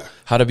Dapper. Yeah.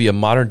 How to be a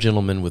modern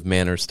gentleman with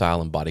manners,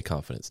 style, and body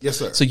confidence. Yes,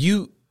 sir. So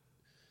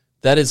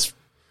that is.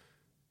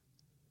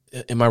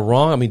 Am I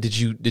wrong? I mean, did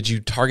you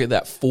target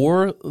that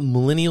for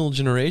millennial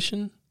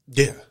generation?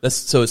 Yeah. That's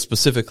so it's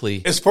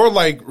specifically. It's for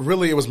like,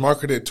 really, it was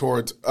marketed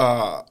towards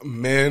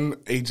men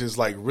ages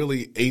like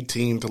really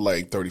 18 to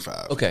like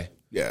 35. Okay.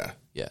 Yeah.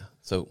 Yeah.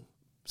 So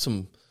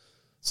some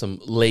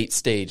late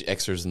stage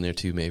Xers in there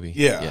too, maybe.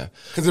 Yeah.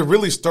 Because it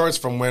really starts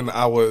from when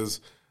I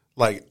was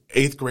like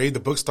 8th grade.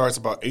 The book starts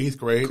about 8th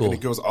grade, Cool. and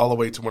it goes all the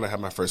way to when I had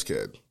my first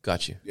kid.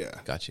 Got you. Yeah.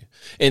 Got you.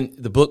 And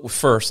the book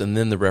first, and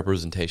then the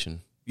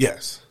representation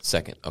Yes.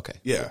 second. Okay.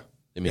 Yeah.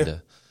 I mean,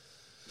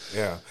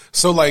 Yeah.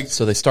 So like,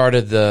 so they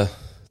started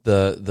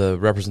the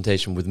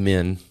representation with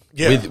men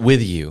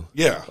with you.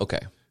 yeah. Okay.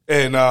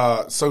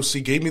 And so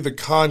she gave me the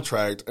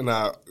contract, and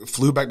I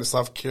flew back to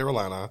South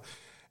Carolina.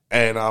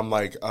 And I'm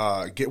like,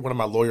 get one of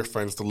my lawyer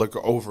friends to look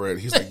over it.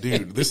 He's like,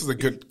 dude, this is a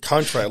good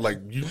contract. Like,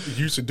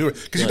 you should do it.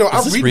 Because,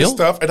 I read this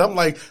stuff, and I'm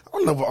like, I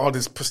don't know what all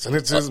these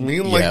percentages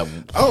mean. Like, yeah.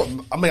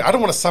 I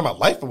don't want to sign my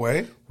life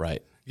away.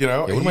 Right.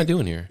 Yeah, what am I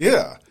doing here?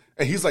 Yeah.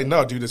 And he's like,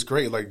 no, dude, it's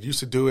great. Like, you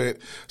should do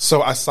it.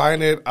 So I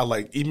sign it. I,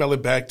 like, email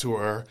it back to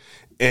her.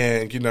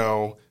 And,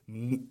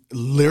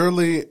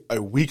 literally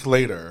a week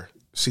later,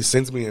 she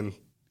sends me an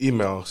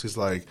email. She's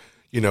like,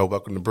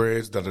 welcome to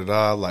Bridge,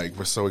 da-da-da. Like,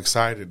 we're so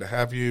excited to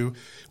have you.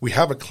 We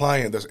have a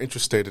client that's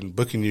interested in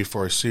booking you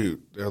for a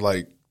shoot. They're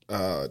like,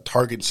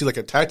 Target. She like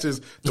attaches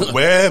the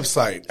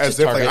website as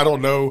if like, I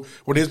don't know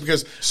what it is,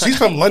 because she's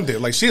from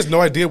London. Like, she has no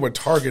idea what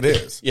Target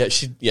is. Yeah.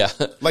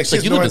 Like, she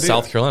has you no live in idea.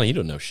 South Carolina, you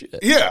don't know shit.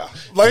 Yeah.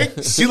 Like,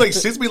 she like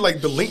sends me like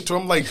the link to,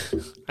 I'm like,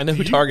 I know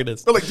who Target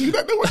is. They're like, do you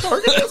not know what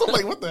Target is? I'm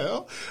like, what the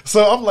hell?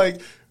 So I'm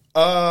like,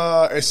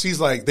 and she's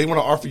like, they want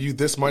to offer you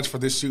this much for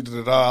this shoot,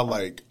 da-da-da.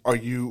 Like, are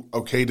you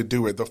okay to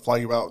do it? They'll fly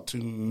you out to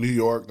New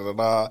York,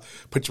 da-da-da,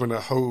 put you in a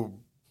whole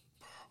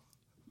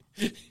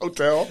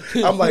hotel.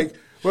 I'm like,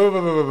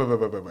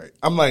 wait.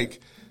 I'm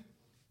like,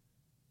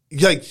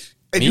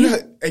 and you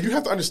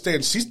have to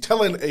understand, she's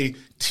telling a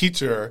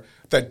teacher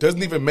that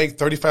doesn't even make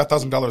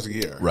 $35,000 a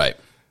year. Right.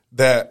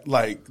 That,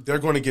 like, they're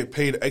going to get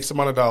paid X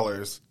amount of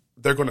dollars.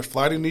 They're going to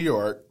fly to New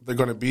York. They're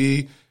going to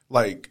be,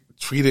 like,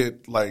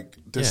 treated like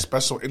this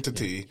special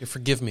entity. Yeah.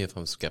 Forgive me if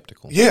I'm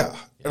skeptical. Yeah.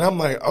 And I'm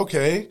like,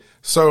 okay.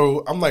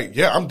 So I'm like,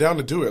 yeah, I'm down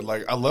to do it.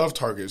 Like, I love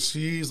Target.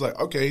 She's like,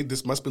 okay,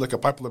 this must be like a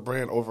popular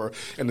brand over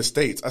in the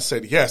States. I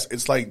said, yes,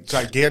 it's like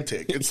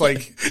gigantic. It's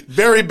like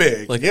very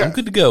big. Like, yeah. I'm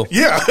good to go.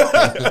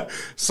 Yeah.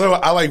 So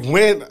I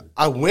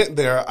went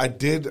there. I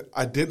did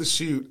the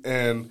shoot,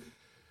 and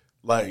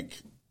like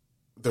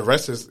the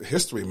rest is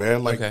history,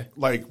 man. Like,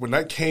 like when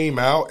that came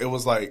out, it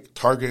was like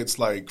Target's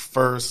like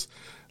first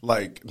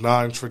like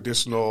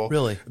non-traditional.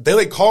 Really? They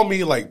like call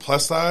me like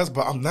plus size,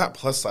 but I'm not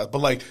plus size. But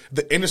like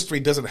the industry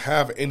doesn't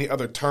have any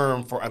other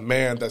term for a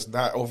man that's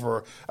not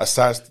over a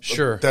size.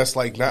 Sure. That's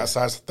like not a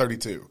size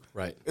 32.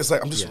 Right. It's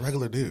like, I'm just a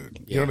regular dude.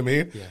 Yeah. You know what I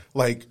mean? Yeah.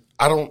 Like,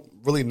 I don't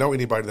really know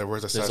anybody that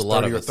wears a size 30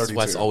 or 32. That's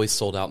why it's always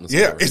sold out in the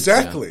store. Yeah,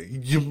 exactly.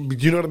 Yeah.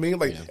 You know what I mean?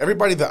 Like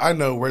everybody that I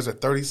know wears a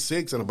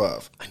 36 and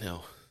above. I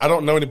know. I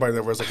don't know anybody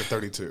that wears like a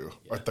 32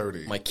 or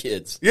 30. My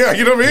kids. Yeah,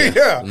 you know what I mean?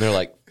 Yeah. And they're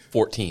like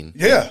 14.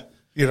 Yeah.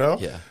 You know?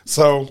 Yeah.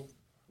 So,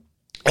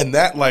 and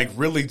that like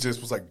really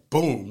just was like,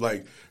 boom,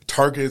 like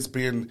Target's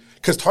being,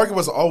 because Target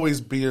was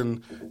always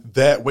being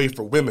that way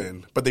for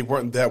women, but they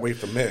weren't that way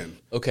for men.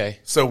 Okay.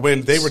 So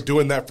when they were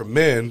doing that for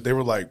men, they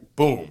were like,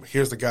 boom,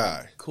 here's the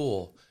guy.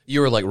 Cool.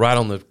 You were like right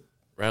on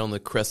the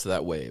crest of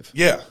that wave.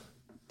 Yeah.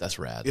 That's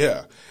rad.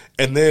 Yeah.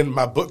 And then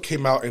my book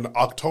came out in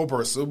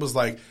October, so it was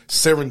like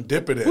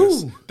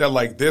serendipitous that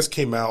like this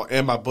came out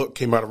and my book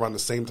came out around the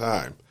same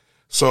time.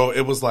 So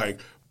it was like,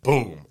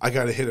 boom, I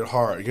got to hit it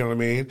hard. You know what I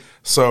mean?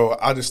 So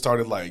I just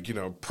started like, you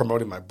know,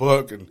 promoting my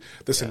book and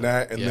this and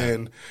that. And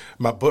then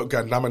my book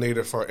got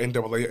nominated for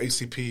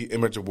NAACP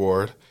Image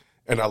Award.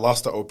 And I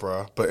lost to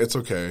Oprah, but it's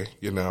okay.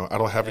 You know, I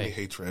don't have any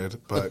hatred.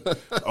 But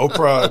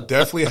Oprah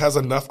definitely has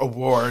enough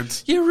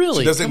awards. Yeah, really.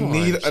 She doesn't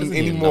need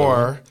any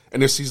more.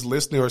 And if she's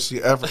listening or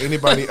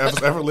anybody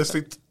ever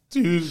listening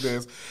to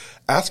this,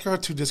 ask her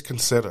to just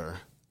consider,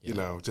 you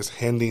know, just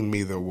handing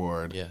me the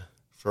award. Yeah.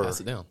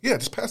 Pass it down. Yeah,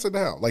 just pass it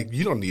down. Like,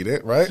 you don't need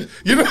it, right?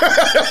 You know?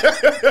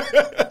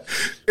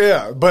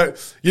 Yeah,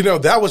 but, you know,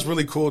 that was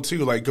really cool,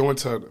 too. Like, going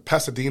to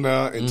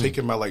Pasadena and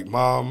taking my, like,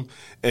 mom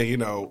and, you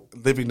know,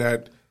 living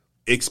that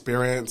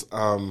experience.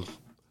 I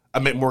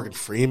met Morgan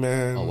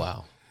Freeman. Oh,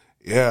 wow.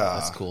 Yeah.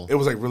 That's cool. It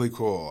was, like, really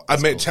cool. I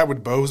met Chadwick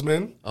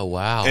Boseman. Oh,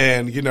 wow.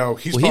 And, you know,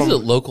 he's a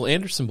local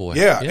Anderson boy.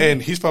 Yeah,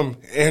 and he's from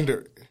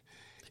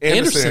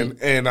Anderson.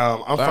 And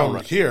I'm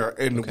from here.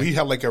 And we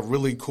had, like, a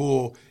really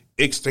cool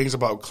exchange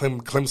about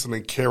Clemson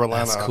and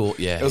Carolina. That's cool.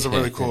 Yeah. It was a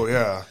really cool,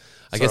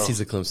 I guess he's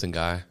a Clemson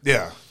guy.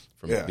 Yeah.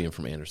 Being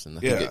from Anderson.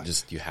 I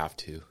think you have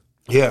to.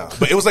 Yeah.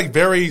 But it was like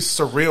very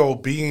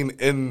surreal being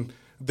in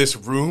this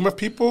room of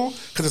people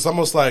because it's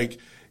almost like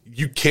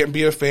you can't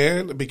be a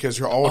fan because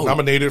you're all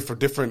nominated for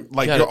different,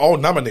 like you're all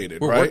nominated,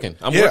 We're right? working.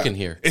 I'm working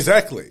here.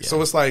 Exactly. Yeah.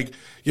 So it's like,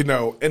 you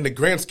know, in the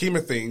grand scheme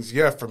of things,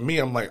 for me,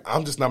 I'm like,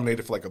 I'm just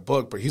nominated for like a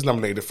book, but he's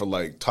nominated for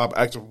like top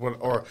actor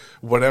or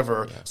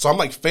whatever. Yeah. So I'm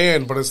like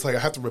fan, but it's like I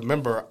have to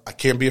remember I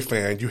can't be a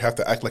fan. You have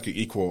to act like an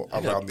equal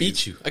around these.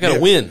 Beat you. I gotta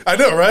win. I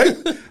know, right?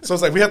 So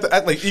it's like we have to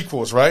act like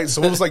equals, right?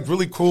 So it was like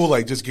really cool,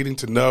 like just getting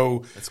to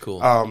know That's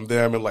cool.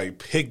 them and like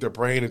pick their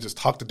brain and just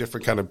talk to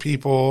different kind of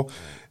people.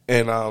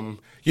 And,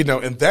 you know,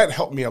 and that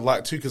helped me a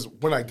lot too, because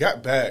when I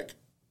got back,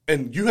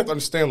 and you have to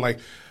understand, like,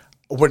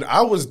 when I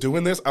was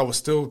doing this, I was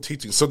still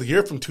teaching. So the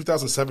year from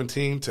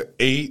 2017 to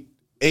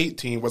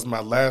 18 was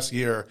my last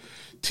year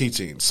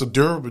teaching. So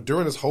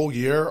during this whole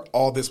year,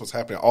 all this was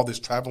happening, all this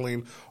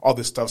traveling, all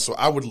this stuff. So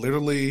I would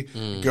literally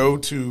go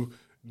to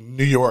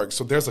New York.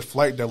 So there's a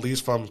flight that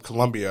leaves from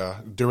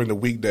Columbia during the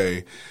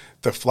weekday.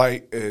 The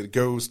flight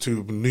goes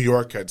to New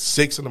York at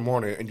 6 in the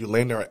morning, and you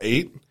land there at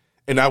 8.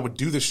 And I would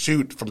do the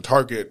shoot from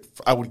Target.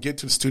 I would get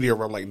to the studio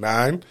around like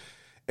 9,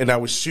 and I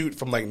would shoot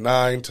from like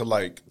 9 to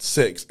like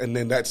 6. And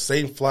then that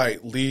same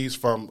flight leaves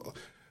from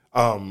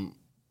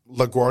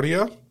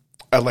LaGuardia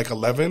at like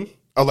 11.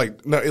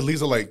 It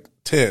leaves at like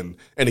 10,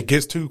 and it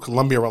gets to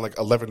Columbia around like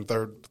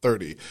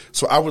 11:30.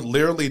 So I would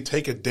literally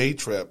take a day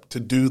trip to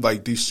do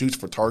like these shoots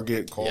for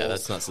Target, calls,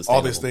 that's not sustainable.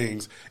 all these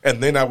things,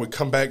 and then I would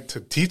come back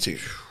to teaching.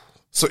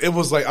 So it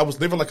was like I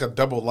was living like a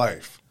double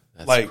life,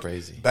 that's like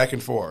crazy, back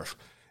and forth.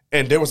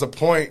 And there was a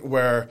point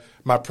where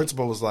my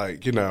principal was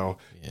like, you know,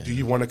 do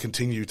you want to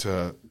continue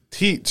to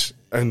teach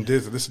and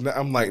this and that?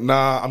 I'm like,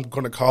 nah, I'm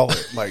going to call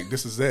it. Like,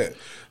 this is it.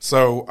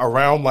 So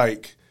around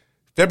like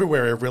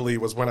February really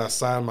was when I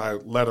signed my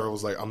letter. It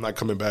was like, I'm not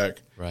coming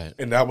back. Right.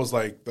 And that was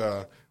like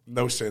the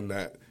notion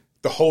that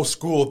the whole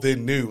school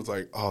then knew, was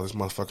like, oh, this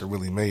motherfucker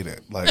really made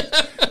it. Like,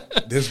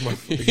 this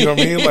motherfucker, you know what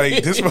I mean?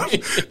 Like, this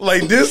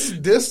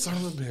son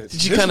of a bitch.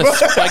 Did you kind of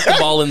spike the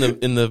ball in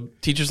the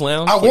teacher's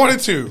lounge? I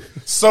wanted to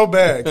so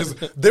bad because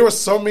there were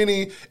so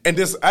many. And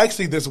this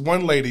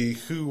one lady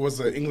who was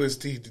an English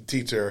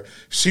teacher,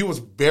 she was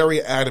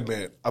very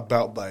adamant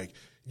about like,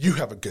 you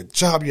have a good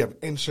job, you have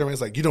insurance,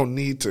 like you don't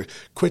need to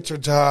quit your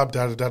job,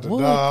 da da da da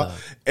da.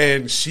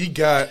 And she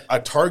got a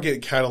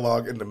Target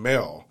catalog in the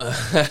mail,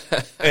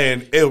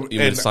 and you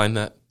would sign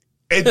that.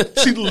 And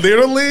she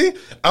literally,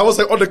 I was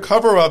like on the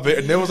cover of it,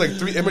 and there was like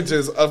 3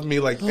 images of me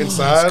like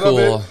inside of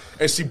it.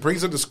 And she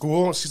brings it to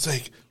school, and she's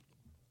like,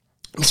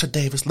 Mr.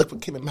 Davis, look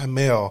what came in my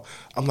mail.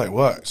 I'm like,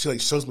 what? She like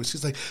shows me.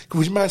 She's like,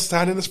 would you mind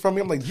signing this for me?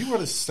 I'm like, you are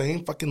the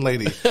same fucking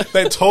lady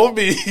that told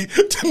me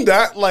to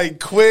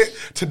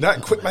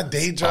not quit my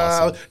day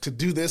job, to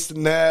do this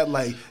and that.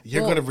 Like,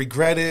 you're going to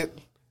regret it.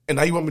 And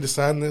now you want me to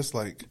sign this,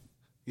 like,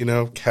 you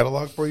know,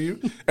 catalog for you?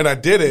 And I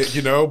did it,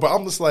 you know, but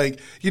I'm just like,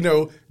 you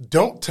know,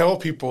 don't tell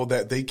people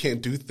that they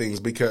can't do things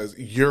because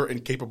you're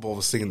incapable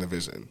of seeing the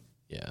vision.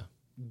 Yeah.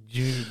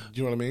 You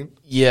know what I mean?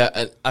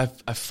 Yeah, I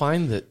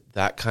find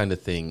that kind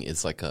of thing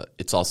is like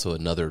it's also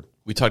another,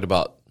 we talked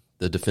about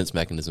the defense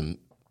mechanism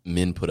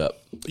men put up.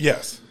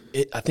 Yes.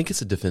 I think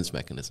it's a defense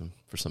mechanism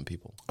for some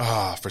people.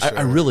 For sure.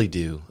 I really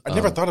do. I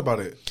never thought about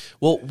it.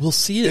 Well, we'll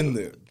see it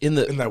in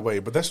that way,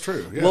 but that's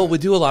true. Yeah. Well, we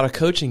do a lot of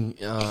coaching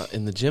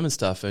in the gym and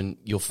stuff, and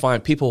you'll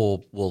find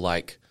people will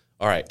like,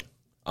 all right,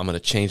 I'm going to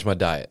change my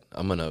diet.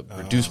 I'm going to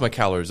reduce my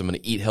calories. I'm going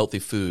to eat healthy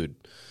food.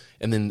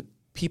 And then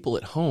people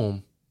at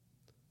home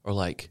are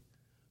like,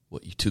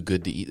 what, you too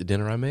good to eat the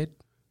dinner I made?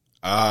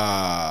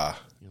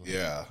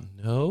 Yeah.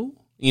 No.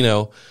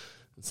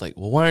 It's like,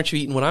 well, why aren't you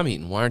eating what I'm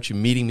eating? Why aren't you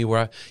meeting me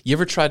where you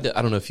ever tried to,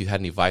 I don't know if you had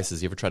any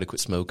vices. You ever tried to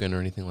quit smoking or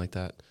anything like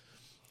that?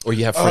 Or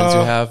you have friends who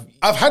have?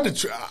 I've had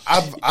to.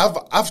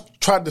 I've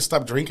tried to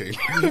stop drinking.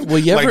 Well,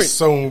 you ever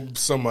so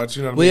much.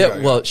 You know what I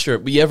mean? Well, sure.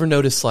 But you ever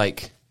notice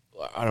like,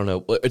 I don't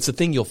know. It's a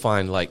thing you'll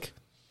find like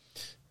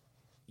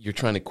you're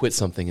trying to quit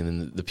something, and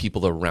then the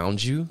people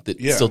around you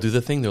that still do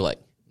the thing, they're like,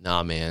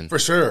 "Nah, man, for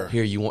sure.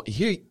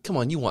 Come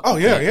on, you want? Oh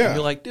yeah. And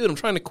you're like, dude, I'm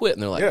trying to quit,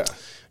 and they're like, you're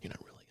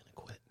not really gonna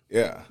quit.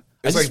 Yeah.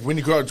 It's like when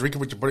you go out drinking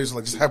with your buddies,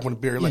 like just have one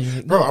beer. You're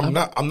like, bro, I'm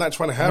not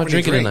trying to have any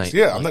drinking drinks.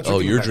 tonight. Yeah, I'm not drinking. Oh,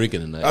 you're tonight.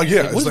 drinking tonight. Oh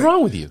yeah. Like, what's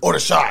wrong with you? Order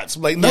shots.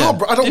 I'm like, no,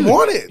 bro, I don't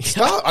want it.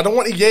 Stop. I don't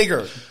want a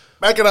Jaeger.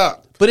 Back it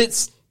up. But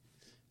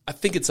I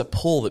think it's a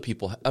pull that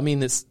people. I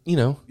mean, it's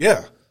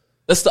Yeah.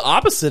 That's the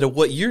opposite of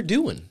what you're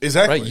doing.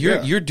 Exactly.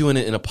 Right? You're doing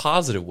it in a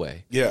positive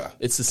way. Yeah.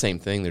 It's the same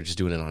thing. They're just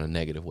doing it on a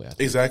negative way. I think.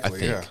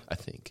 Exactly. I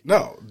think.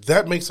 No,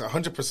 that makes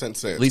 100%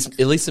 sense. At least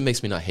it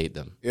makes me not hate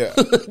them. Yeah.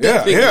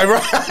 Yeah.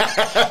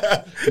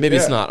 Right. Maybe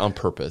it's not on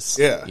purpose.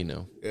 Yeah.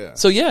 Yeah.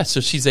 So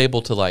she's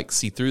able to like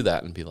see through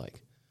that and be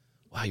like,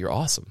 wow, you're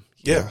awesome.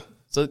 Yeah.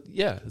 So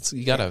you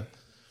gotta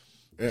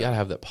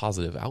have that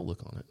positive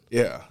outlook on it.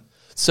 Yeah.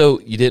 So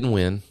you didn't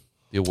win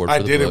the award. I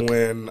for the didn't book.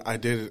 win. I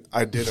didn't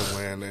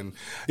win. And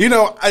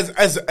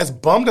as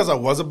bummed as I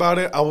was about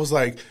it, I was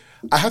like,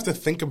 I have to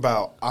think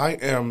about, I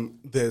am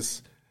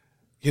this,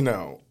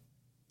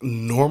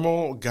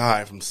 normal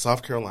guy from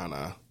South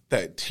Carolina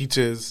that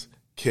teaches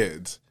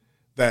kids,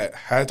 that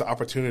had the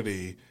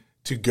opportunity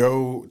to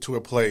go to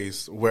a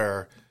place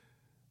where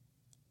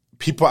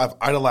people I've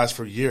idolized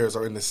for years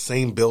are in the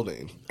same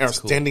building and are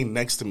standing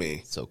next to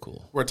me. So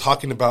cool. We're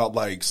talking about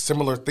like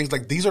similar things.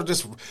 Like these are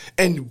just,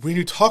 and when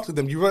you talk to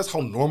them, you realize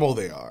how normal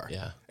they are.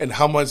 Yeah. And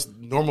how much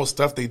normal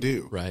stuff they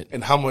do. Right.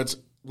 And how much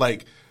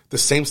like the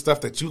same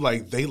stuff that you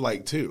like, they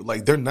like too.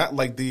 Like they're not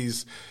like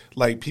these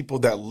like people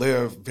that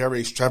live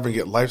very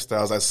extravagant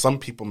lifestyles as some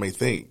people may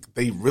think.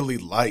 They really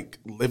like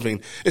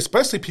living,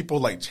 especially people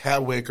like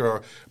Chadwick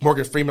or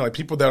Morgan Freeman, like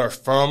people that are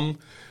from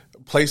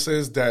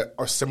places that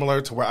are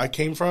similar to where I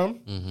came from.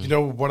 Mm-hmm. You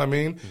know what I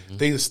mean? Mm-hmm.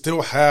 They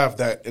still have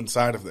that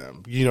inside of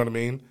them. You know what I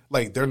mean?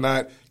 Like they're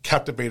not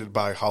captivated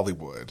by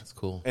Hollywood. That's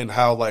cool. And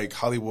how like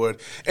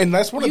Hollywood, and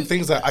that's one of the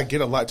things that I get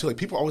a lot too. Like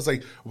people always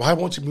like, why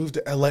won't you move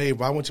to LA?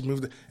 Why won't you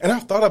move to, and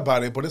I've thought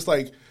about it, but it's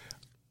like,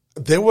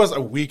 there was a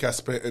week I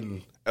spent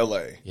in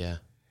LA. Yeah.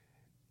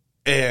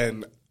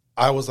 And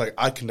I was like,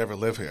 I can never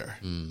live here.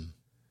 Mm.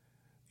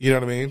 You know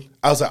what I mean?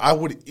 I was like, I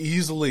would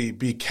easily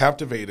be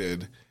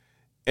captivated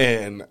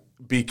and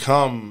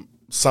become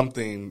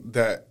something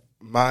that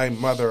my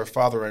mother,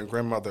 father, and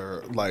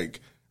grandmother like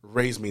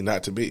raised me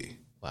not to be.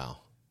 Wow.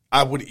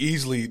 I would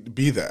easily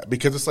be that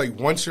because it's like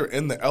once you're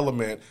in the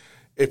element,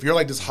 if you're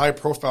like this high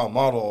profile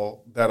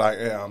model that I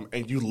am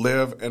and you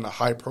live in a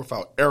high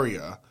profile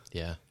area,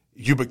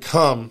 you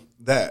become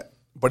that.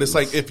 But it's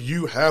like if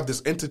you have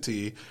this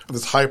entity,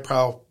 this high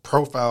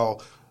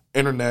profile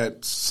internet,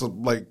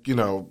 like,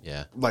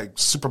 like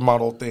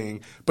supermodel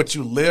thing, but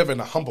you live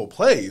in a humble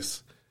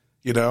place,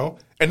 and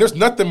there's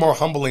nothing more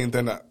humbling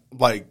than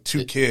like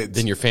two kids.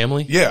 Than your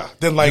family? Yeah.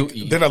 Then like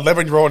then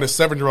 11-year-old and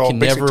 7-year-old can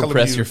never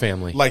impress your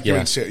family. Like you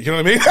and shit. You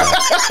know what I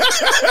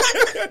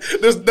mean?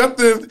 There's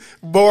nothing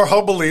more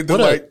humbling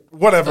than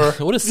whatever.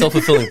 What a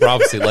self-fulfilling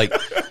prophecy. Like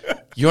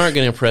you aren't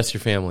going to impress your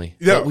family.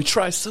 Yeah. But we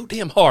try so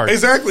damn hard.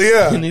 Exactly,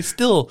 yeah. And they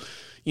still,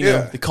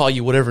 they call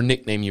you whatever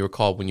nickname you were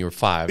called when you were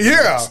 5.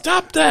 Yeah. Like,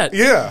 stop that.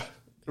 Yeah.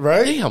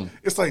 Right? Damn.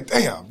 It's like,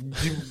 damn.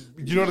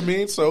 You know what I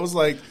mean? So it was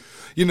like,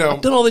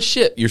 I've done all this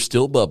shit. You're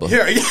still Bubba.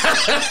 Yeah.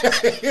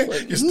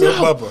 You're still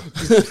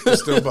Bubba. You're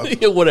still Bubba.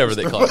 Yeah, whatever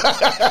they call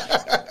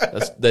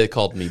it. They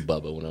called me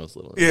Bubba when I was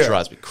little. It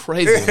drives me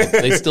crazy.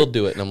 They still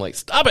do it. And I'm like,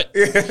 stop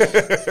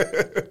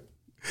it.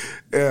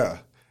 Yeah.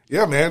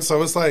 Yeah, man.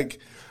 So it's like,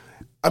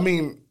 I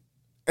mean,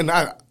 and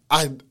I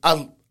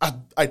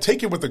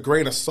take it with a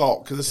grain of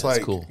salt because it's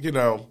like, cool.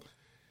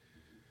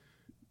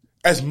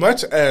 As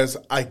much as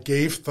I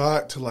gave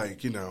thought to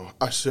like,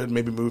 I should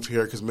maybe move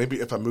here because maybe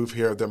if I move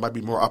here, there might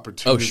be more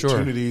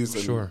opportunities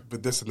and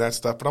this and that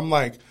stuff. But I'm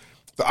like,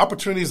 the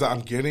opportunities that I'm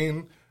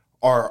getting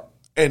are,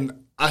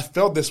 and I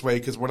felt this way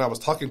because when I was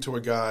talking to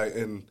a guy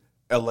in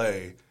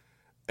LA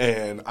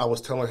and I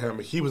was telling him,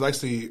 he was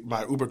actually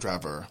my Uber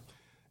driver.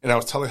 And I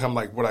was telling him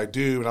like what I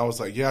do. And I was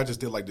like, I just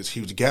did like this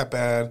huge Gap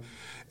ad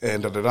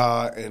and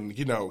da-da-da. And,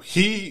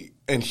 he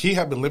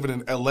had been living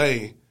in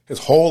LA his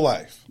whole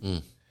life.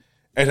 Mm.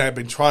 And had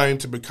been trying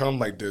to become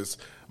like this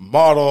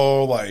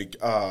model, like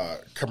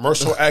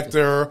commercial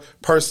actor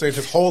person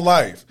his whole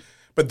life.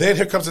 But then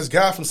here comes this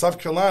guy from South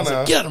Carolina.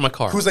 Like, get out of my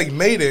car. Who's like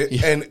made it.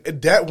 Yeah. And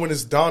that when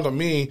it's dawned on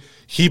me,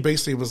 he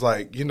basically was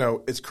like,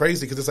 it's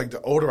crazy because it's like the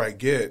older I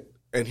get,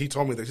 and he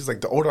told me that he's like,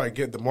 the older I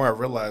get, the more I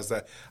realize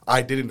that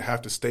I didn't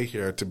have to stay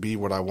here to be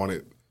what I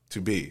wanted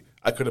to be.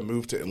 I could have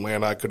moved to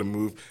Atlanta. I could have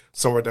moved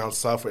somewhere down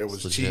south where it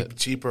was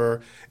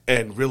cheaper,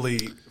 and really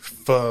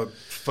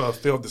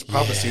fulfilled this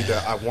prophecy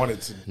that I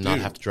wanted to not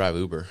have to drive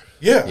Uber.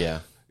 Yeah.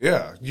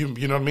 You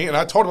know what I mean? And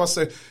I told him, I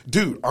said,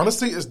 dude,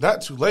 honestly, it's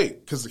not too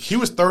late, because he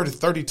was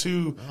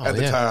 32 at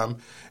the time,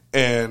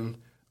 and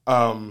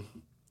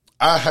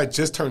I had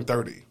just turned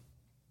 30.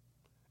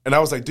 And I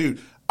was like,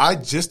 dude, I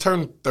just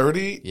turned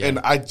 30 and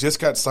I just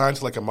got signed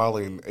to like a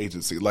modeling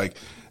agency. Like,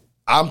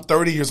 I'm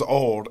 30 years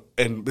old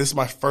and this is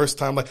my first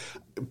time. Like,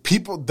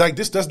 people, like,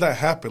 this does not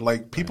happen.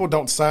 Like, people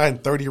don't sign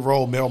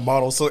 30-year-old male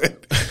models to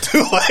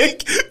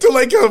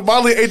a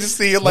modeling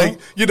agency and like,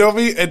 you know what I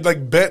mean? And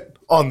like bet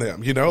on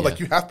them, you know?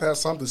 Like, you have to have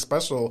something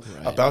special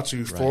about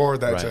you for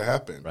that to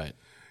happen. Right.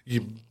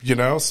 You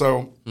know?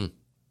 So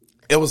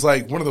it was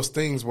like one of those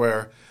things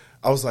where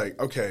I was like,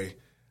 okay,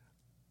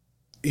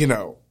 you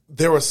know,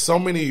 there were so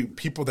many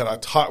people that I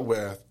taught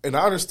with, and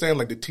I understand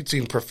like the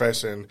teaching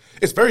profession,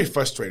 it's very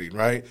frustrating,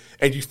 right?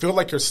 And you feel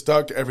like you're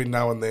stuck every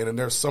now and then, and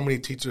there's so many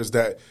teachers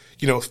that,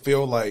 you know,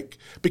 feel like,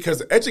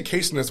 because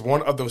education is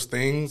one of those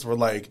things where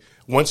like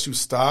once you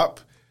stop,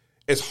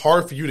 it's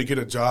hard for you to get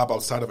a job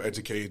outside of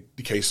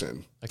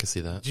education. I can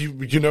see that.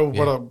 You know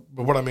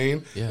what I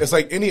mean? Yeah. It's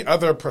like any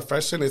other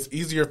profession, it's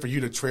easier for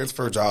you to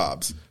transfer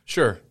jobs.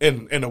 Sure.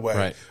 In a way.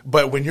 Right.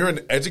 But when you're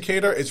an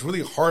educator, it's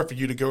really hard for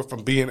you to go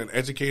from being an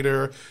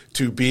educator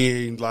to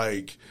being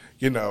like,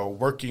 you know,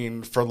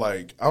 working for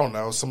like, I don't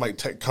know, some like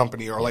tech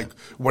company or like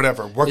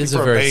whatever, working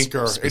for a bank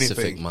or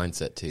specific anything.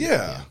 Mindset too.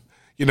 Yeah.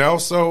 You know,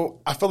 so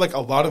I feel like a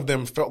lot of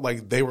them felt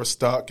like they were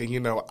stuck, and you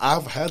know,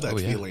 I've had that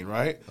feeling,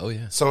 right? Oh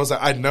yeah. So I was like,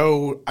 I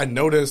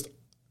noticed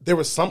there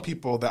were some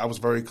people that I was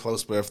very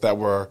close with that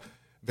were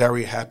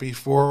very happy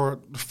for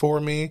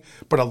me,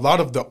 but a lot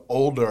of the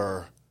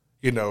older,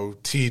 you know,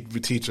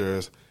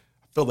 teachers,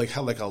 I feel like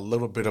had like a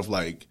little bit of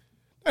like,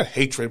 not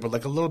hatred, but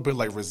like a little bit of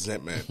like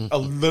resentment, a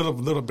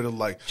little bit of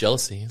like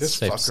jealousy. This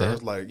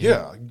fucker, like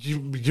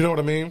you know what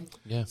I mean?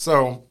 Yeah.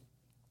 So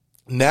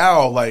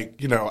now, like,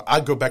 you know,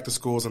 I go back to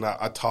schools and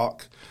I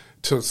talk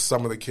to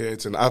some of the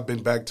kids, and I've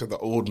been back to the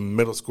old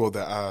middle school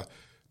that I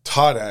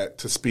taught at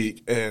to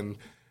speak, and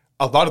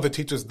a lot of the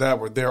teachers that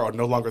were there are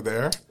no longer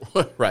there.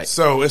 Right.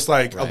 So it's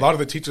like a lot of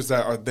the teachers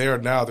that are there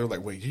now, they're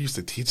like, wait, you used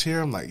to teach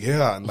here? I'm like,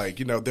 yeah. And like,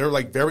 you know, they're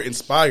like very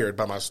inspired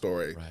by my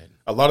story. Right.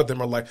 A lot of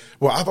them are like,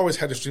 well, I've always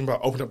had this dream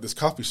about opening up this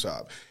coffee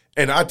shop.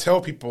 And I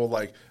tell people,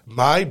 like,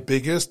 my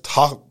biggest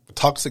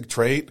toxic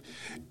trait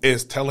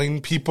is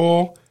telling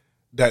people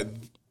that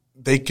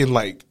they can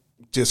like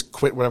just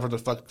quit whatever the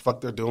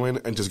fuck they're doing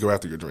and just go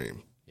after your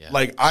dream. Yeah.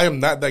 Like, I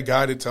am not that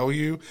guy to tell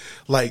you,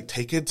 like,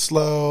 take it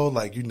slow,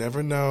 like, you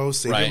never know,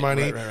 save your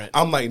money. Right.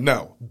 I'm like,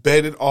 no,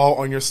 bet it all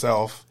on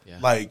yourself. Yeah.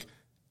 Like,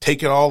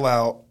 take it all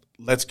out.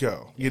 Let's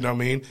go. You know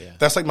what I mean? Yeah.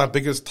 That's like my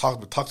biggest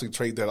toxic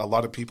trait that a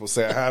lot of people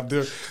say I have.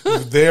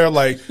 They're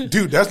like,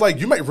 dude, that's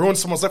like, you might ruin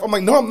someone's life. I'm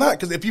like, no, I'm not.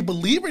 Because if you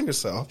believe in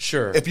yourself,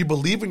 if you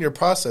believe in your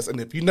process,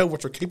 and if you know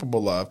what you're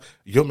capable of,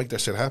 you'll make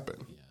that shit happen.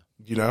 Yeah.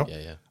 You know?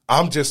 Yeah.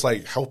 I'm just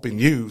like helping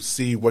you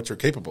see what you're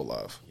capable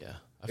of. Yeah.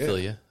 I feel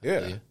you.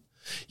 Yeah.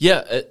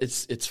 Yeah,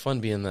 it's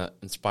fun being that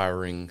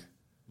inspiring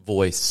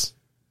voice.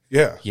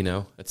 Yeah. You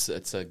know,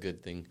 it's a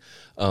good thing.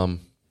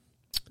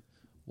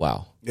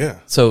 Wow. Yeah.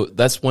 So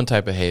that's one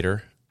type of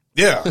hater.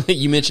 Yeah.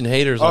 You mentioned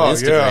haters on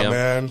Instagram. Yeah,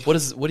 man.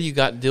 What do you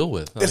got to deal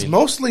with? It's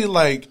mostly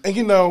like, and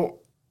you know,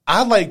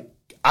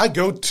 I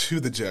go to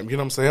the gym, you know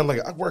what I'm saying?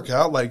 Like, I work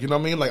out, like, you know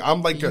what I mean? Like,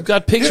 I'm like... You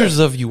got pictures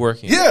of you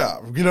working. Yeah,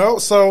 you know?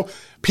 So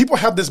people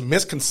have this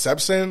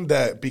misconception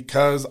that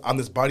because I'm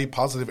this body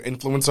positive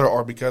influencer,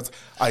 or because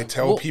I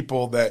tell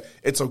people that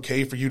it's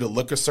okay for you to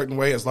look a certain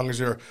way as long as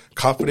you're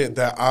confident,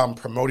 that I'm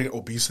promoting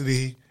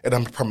obesity and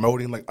I'm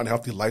promoting like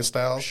unhealthy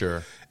lifestyle.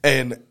 Sure.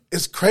 And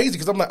it's crazy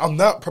because I'm like, I'm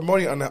not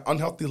promoting an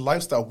unhealthy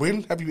lifestyle.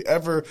 When have you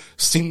ever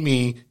seen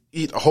me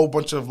eat a whole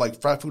bunch of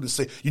like fried food and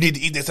say, you need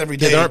to eat this every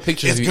day? There aren't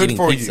pictures it's of you good eating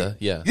for pizza.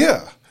 You. Yeah.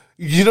 Yeah.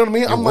 You know what I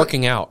mean? I'm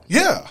working out.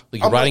 Yeah.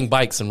 Like, you're riding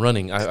bikes and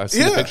running. I've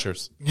seen the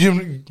pictures.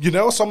 You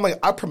know, so I'm like,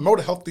 I promote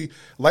a healthy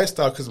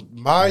lifestyle because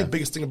my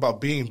biggest thing about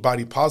being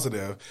body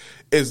positive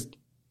is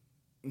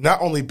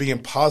not only being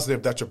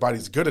positive that your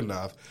body's good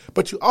enough,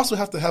 but you also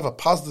have to have a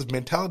positive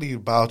mentality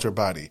about your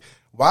body.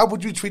 Why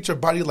would you treat your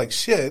body like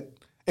shit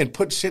and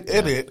put shit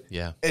in it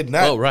and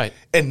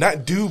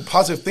not do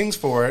positive things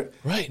for it,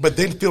 but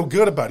then feel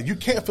good about it? You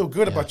can't feel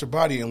good about your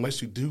body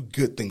unless you do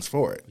good things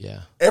for it.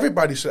 Yeah.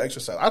 Everybody should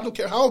exercise. I don't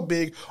care how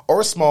big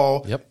or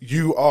small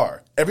you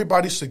are.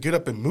 Everybody should get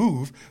up and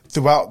move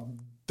throughout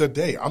the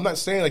day. I'm not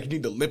saying like you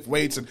need to lift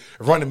weights and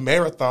run in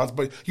marathons,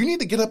 but you need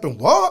to get up and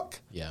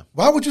walk. Yeah.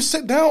 Why would you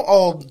sit down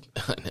all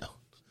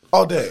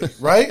day,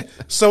 right?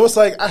 So it's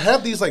like I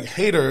have these like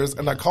haters,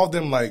 and I call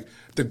them like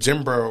the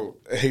gym bro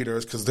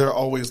haters because they're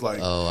always like,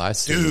 oh, I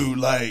see. Dude,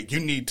 like,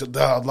 you need to,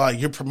 like,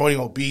 you're promoting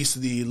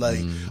obesity. Like,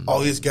 all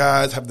these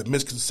guys have the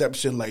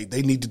misconception, like,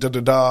 they need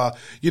to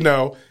you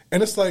know?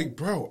 And it's like,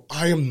 bro,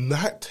 I am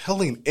not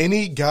telling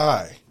any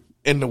guy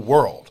in the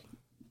world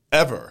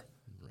ever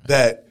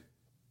that,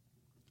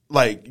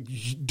 like,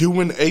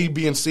 doing A,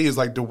 B, and C is,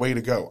 like, the way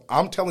to go.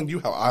 I'm telling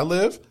you how I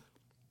live.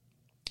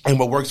 and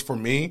what works for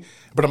me.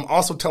 But I'm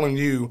also telling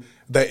you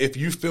that if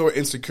you feel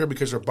insecure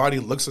because your body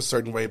looks a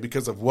certain way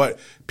because of what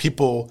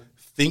people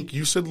think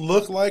you should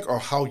look like or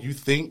how you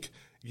think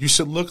you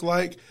should look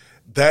like,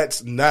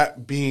 that's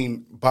not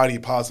being body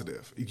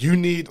positive. You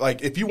need,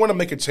 like, if you want to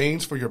make a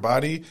change for your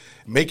body,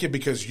 make it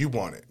because you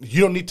want it.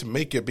 You don't need to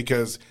make it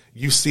because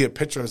you see a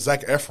picture of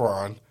Zac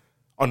Efron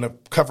on the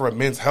cover of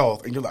Men's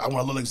Health, and you're like, I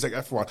want to look like Zac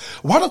Efron.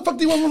 Why the fuck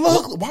do you want to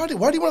look? Why do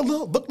you want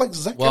to look like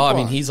Zac Efron? Well, I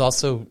mean, he's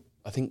also,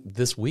 I think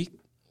this week,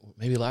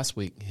 maybe last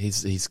week,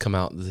 he's come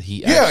out.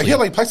 He had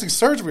like plastic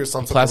surgery or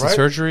something. Plastic right?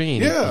 surgery.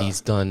 And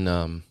he's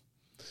done.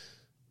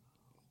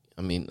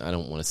 I mean, I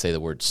don't want to say the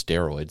word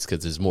steroids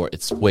because there's more.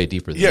 It's way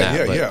deeper than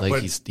that.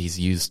 But he's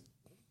used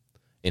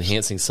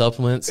enhancing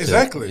supplements,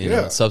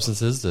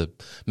 substances to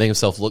make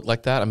himself look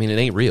like that. I mean, it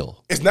ain't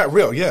real. It's not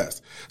real.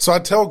 Yes. So I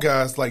tell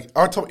guys, like,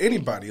 I tell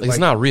anybody, it's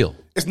not real.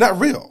 It's not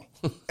real.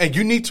 And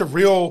you need to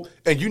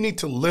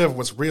live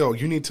what's real.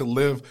 You need to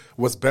live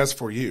what's best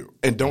for you,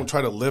 and don't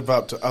try to live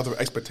up to other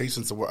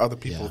expectations of what other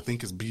people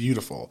think is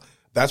beautiful.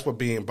 That's what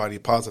being body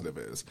positive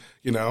is,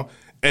 you know?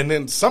 And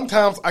then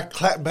sometimes I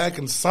clap back,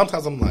 and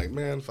sometimes I'm like,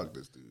 man, fuck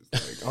this dude.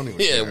 Like, I don't even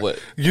care. What?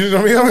 You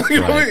know what I mean?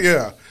 You know what I mean?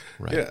 Yeah.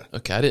 Right. Yeah.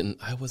 Okay,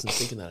 I wasn't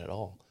thinking that at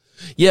all.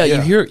 Yeah,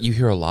 you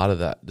hear a lot of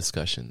that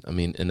discussion. I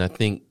mean, and I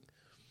think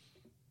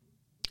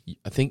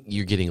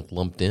you're getting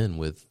lumped in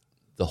with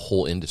the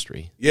whole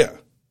industry. Yeah.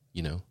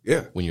 You know?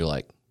 Yeah. When you're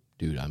like,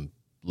 dude, I'm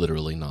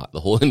literally not the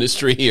whole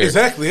industry here.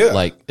 Exactly, yeah.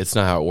 Like, it's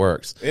not how it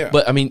works. Yeah.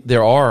 But, I mean,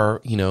 there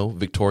are,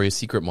 Victoria's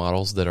Secret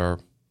models that are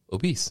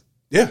obese.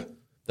 Yeah.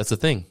 That's the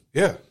thing.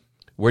 Yeah.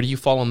 Where do you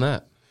fall on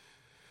that?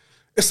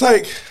 It's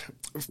like,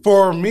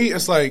 for me,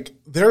 it's like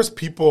there's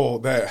people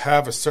that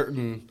have a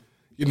certain,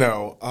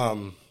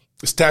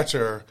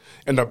 stature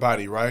in their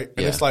body, right?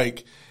 And it's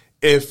like,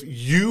 if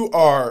you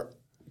are,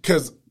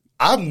 because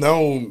I've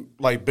known,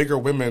 like, bigger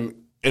women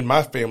in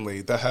my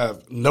family that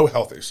have no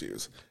health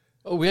issues.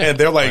 Oh, yeah. And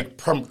they're like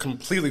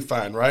completely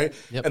fine, right?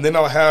 Yep. And then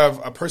I'll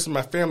have a person in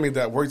my family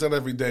that works out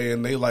every day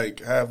and they like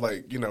have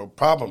like,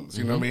 problems,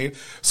 you know what I mean?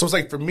 So it's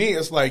like, for me,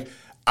 it's like,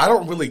 I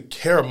don't really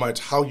care much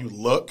how you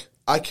look.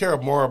 I care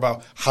more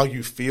about how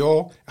you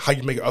feel, how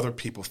you make other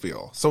people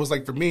feel. So it's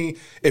like, for me,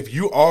 if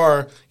you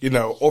are,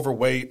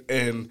 overweight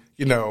and,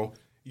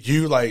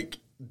 you like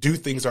do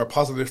things that are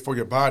positive for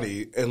your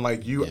body, and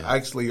like you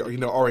actually,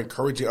 are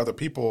encouraging other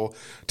people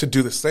to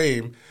do the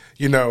same,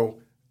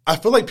 I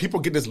feel like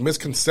people get this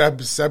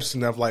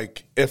misconception of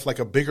like, if like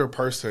a bigger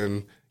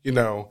person,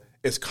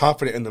 is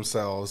confident in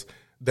themselves,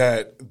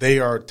 that they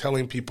are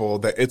telling people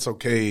that it's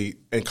okay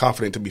and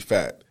confident to be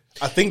fat.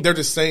 I think they're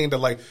just saying that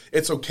like,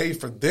 it's okay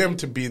for them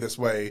to be this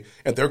way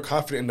and they're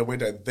confident in the way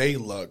that they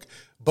look.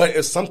 But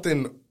if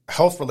something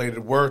health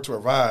related were to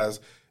arise,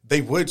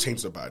 they would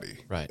change their body.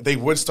 Right. They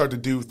would start to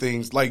do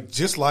things like,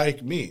 just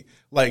like me.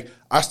 Like,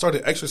 I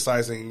started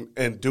exercising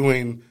and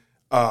doing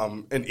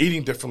and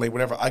eating differently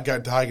whenever I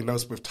got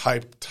diagnosed with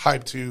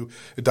type 2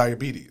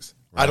 diabetes.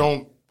 Right.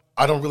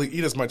 I don't really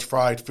eat as much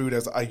fried food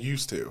as I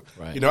used to.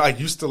 Right. I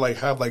used to like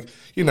have like,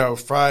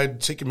 fried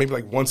chicken maybe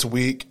like once a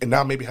week, and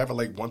now maybe have it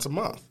like once a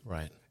month.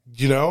 Right.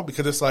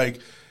 Because it's like,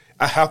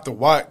 I have to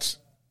watch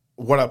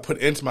what I put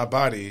into my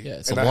body. Yeah,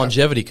 it's a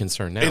longevity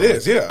concern now. It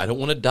is, yeah. I don't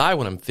want to die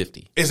when I'm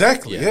 50.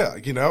 Exactly, yeah.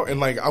 And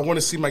like, I want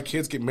to see my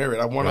kids get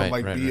married. I want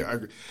to be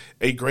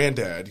a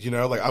granddad,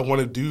 like I want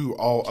to do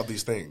all of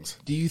these things.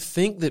 Do you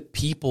think that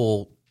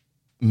people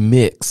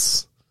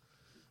mix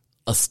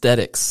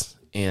aesthetics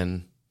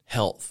and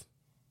health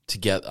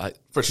together?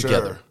 For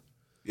sure.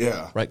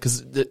 Yeah. Right?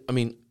 Because,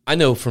 I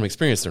know from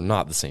experience they're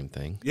not the same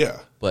thing. Yeah.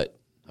 But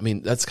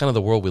that's kind of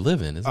the world we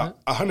live in, isn't it?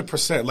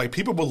 100%. Like,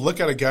 people will look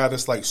at a guy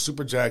that's like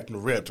super jacked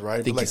and ripped,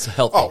 right? Think like, he's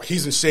healthy. Oh,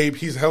 he's in shape,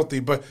 he's healthy.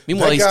 But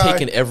meanwhile, he's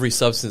taken every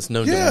substance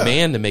known to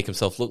man to make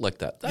himself look like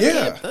that.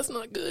 That's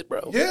not good,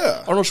 bro.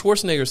 Yeah. Arnold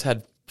Schwarzenegger's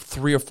had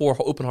 3 or 4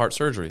 open heart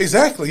surgeries.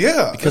 Exactly,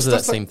 yeah. Because of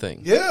that same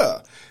thing.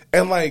 Yeah.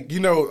 And like,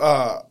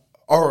 our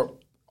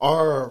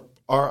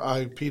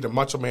R.I.P. the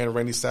Macho Man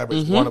Randy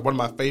Savage, one of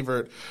my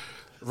favorite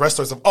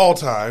wrestlers of all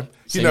time.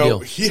 He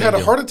had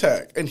a heart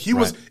attack, and he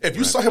was. If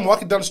you saw him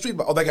walking down the street,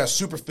 oh, that guy's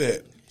super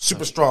fit,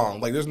 super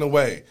strong. Like, there's no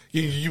way.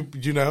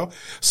 You know.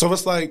 So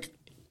it's like,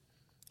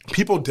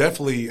 people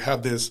definitely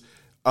have this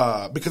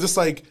because it's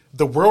like,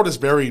 the world is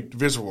very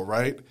visual,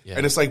 right? Yeah.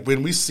 And it's like,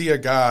 when we see a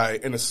guy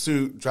in a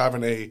suit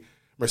driving a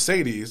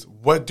Mercedes,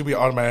 what do we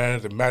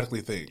automatically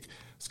think?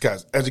 This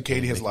guy's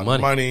educated, he has a lot of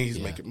money, he's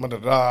making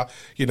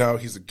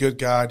he's a good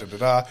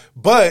guy,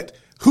 But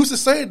who's to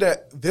say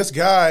that this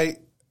guy,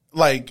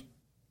 like,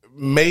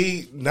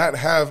 may not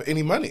have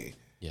any money?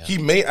 Yeah. He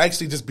may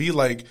actually just be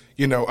like,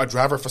 a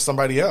driver for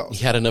somebody else.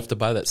 He had enough to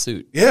buy that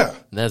suit. Yeah.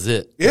 And that's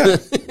it. Yeah.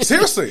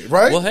 Seriously,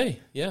 right? Well,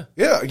 hey, yeah.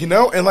 Yeah,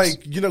 and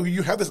like,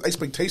 you have this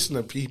expectation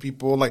of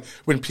people, like,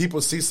 when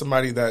people see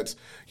somebody that's,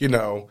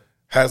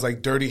 has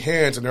like dirty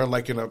hands and they're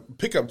like in a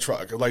pickup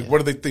truck. Like, what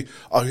do they think?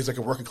 Oh, he's like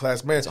a working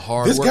class man.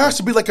 This guy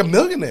should be like a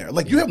millionaire.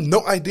 Like, you have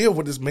no idea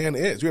what this man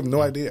is. You have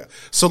no idea.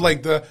 So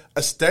like, the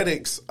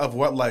aesthetics of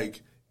what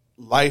like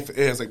life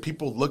is, like,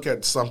 people look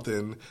at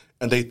something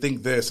and they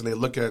think this, and they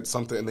look at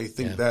something and they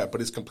think that,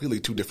 but it's completely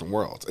two different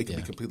worlds. It can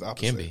be completely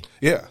opposite. Can be.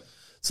 Yeah.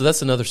 So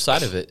that's another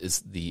side of it is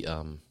the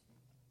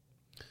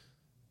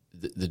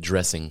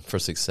dressing for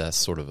success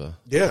sort of a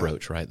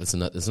approach, right? It's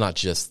not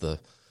just the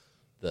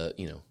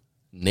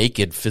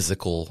naked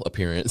physical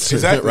appearance,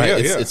 exactly,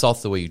 right? Yeah, it's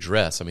also the way you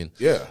dress. I mean,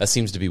 that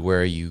seems to be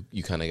where you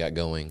kind of got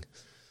going.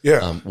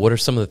 Yeah. What are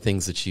some of the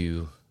things that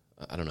you,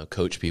 I don't know,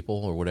 coach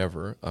people or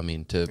whatever? I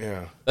mean,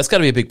 that's got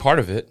to be a big part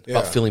of it.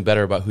 About feeling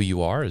better about who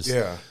you are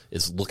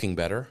is looking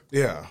better.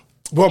 Yeah.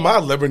 Well, my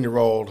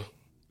 11-year-old,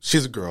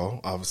 she's a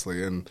girl,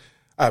 obviously, and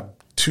I have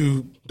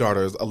 2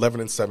 daughters,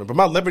 11 and 7. But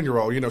my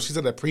 11-year-old, she's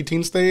at that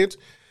preteen stage,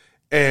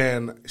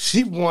 and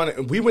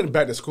we went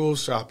back to school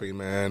shopping,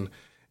 man,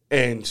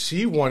 and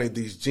she wanted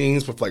these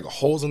jeans with like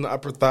holes in the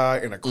upper thigh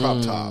and a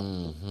crop top.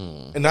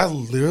 And I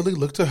literally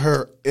looked at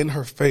her in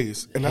her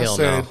face, and I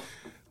said,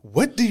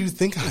 what do you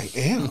think I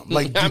am?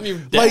 Like, I'm your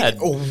dad.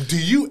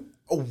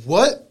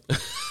 What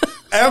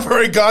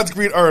ever in God's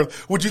green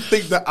earth would you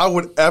think that I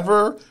would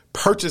ever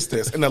purchase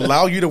this and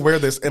allow you to wear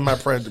this in my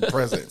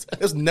presence?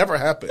 It's never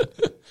happened.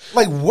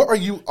 Like, what are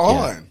you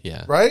on?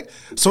 Yeah. Right?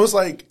 So it's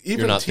like, even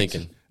you're not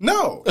thinking.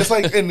 No. It's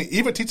like, and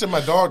even teaching my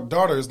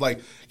daughters,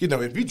 like,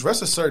 if you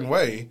dress a certain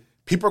way,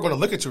 people are going to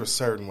look at you a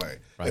certain way.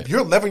 Right. If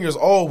you're 11 years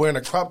old wearing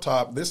a crop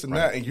top, this and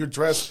that, and you're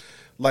dressed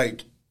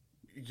like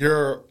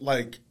you're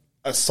like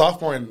a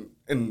sophomore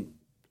in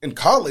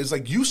college,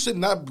 like I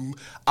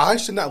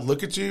should not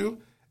look at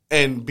you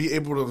and be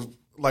able to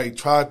like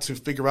try to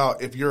figure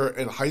out if you're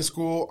in high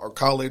school or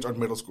college or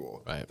middle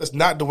school. Right. That's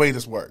not the way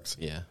this works.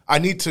 Yeah. I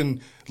need to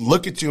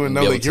look at you and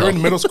know that you're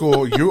in middle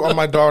school, you are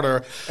my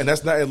daughter, and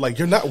that's not like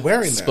you're not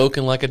wearing that.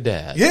 Spoken like a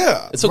dad.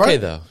 Yeah. It's okay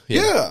though.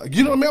 Yeah.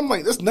 You know what I mean? I'm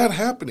like, that's not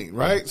happening,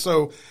 right?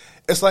 So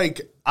it's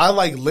like I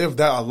like live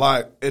that a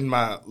lot in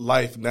my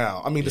life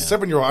now. I mean, the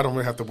 7-year-old I don't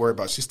really have to worry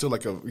about. She's still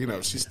like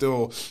she's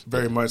still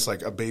very much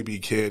like a baby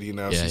kid,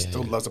 she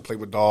still loves to play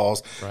with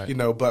dolls,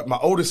 but my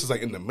oldest is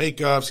like into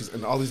makeup. She's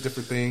in all these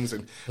different things,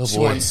 and she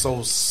wants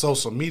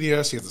social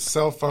media. She has a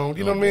cell phone.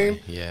 You know what I mean?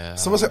 Yeah.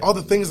 So it's like all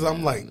the things that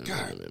I'm like,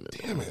 God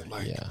damn it.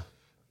 Like,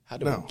 how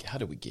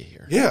do we get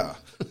here? Yeah.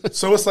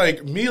 So it's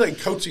like me like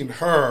coaching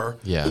her.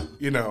 Yeah.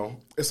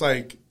 It's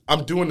like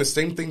I'm doing the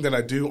same thing that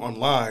I do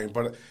online,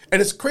 and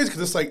it's crazy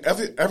because it's like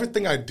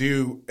everything I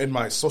do in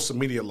my social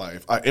media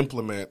life, I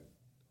implement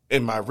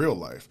in my real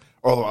life.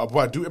 Or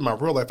what I do in my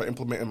real life, I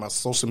implement in my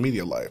social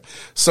media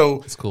life.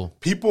 So it's cool.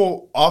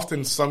 People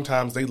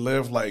sometimes they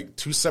live like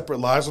 2 separate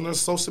lives on their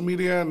social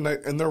media and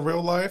in their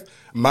real life.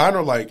 Mine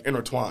are like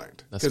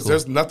intertwined because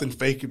there's nothing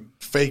fake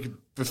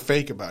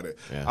about it.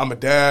 Yeah. I'm a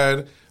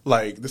dad.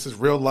 Like, this is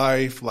real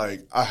life.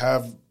 Like, I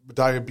have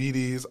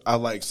diabetes. I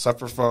like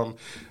suffer from,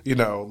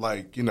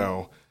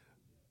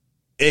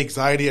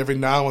 anxiety every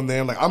now and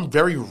then. Like, I'm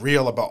very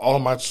real about all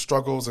my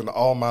struggles and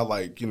all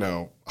my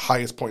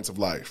highest points of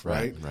life,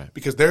 right?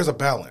 Because there's a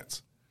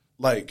balance.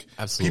 Like,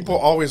 absolutely. People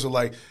always are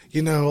like,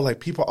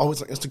 people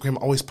always on Instagram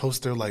always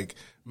post their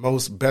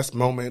most best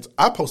moments.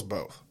 I post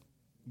both,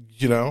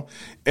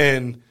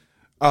 and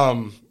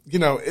I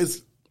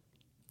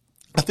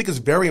think it's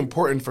very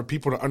important for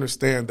people to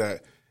understand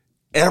that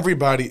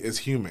everybody is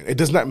human. It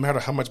does not matter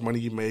how much money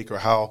you make or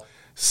how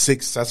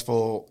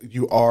successful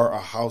you are or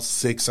how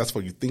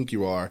successful you think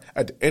you are.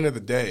 At the end of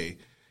the day,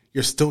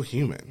 you're still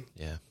human.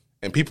 Yeah.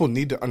 And people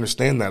need to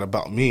understand that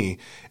about me.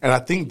 And I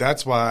think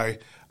that's why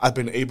I've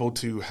been able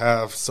to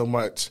have so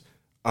much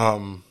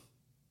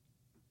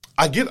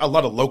I get a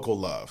lot of local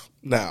love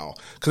now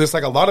because it's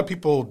like a lot of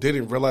people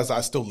didn't realize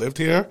I still lived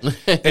here.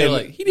 And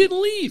like, he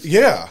didn't leave.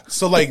 Yeah.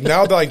 So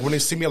now that when they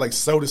see me at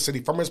Soda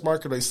City Farmers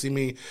Market, they see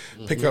me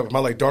pick up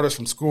my daughters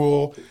from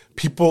school,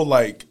 people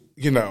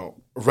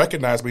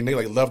recognize me and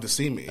they love to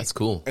see me. That's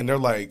cool. And they're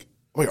like,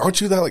 wait,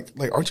 aren't you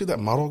that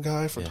model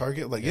guy for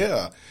Target?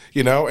 Yeah.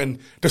 And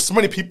there's so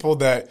many people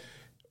that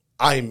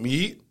I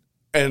meet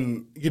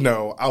and,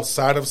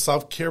 outside of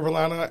South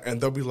Carolina, and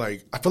they'll be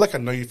like, I feel like I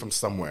know you from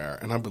somewhere.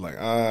 And I'll be like,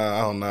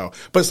 I don't know.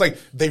 But it's like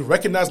they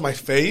recognize my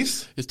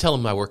face. Just tell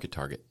them I work at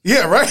Target.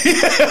 Yeah, right?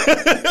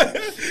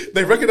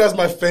 They recognize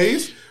my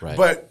face. Right.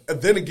 But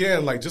then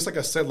again, just like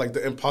I said,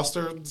 the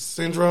imposter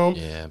syndrome,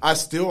 I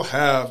still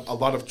have a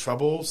lot of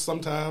trouble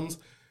sometimes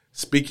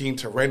speaking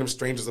to random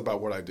strangers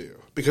about what I do.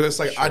 Because it's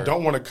like, I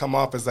don't want to come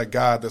off as that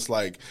guy that's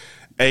like,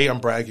 A, I'm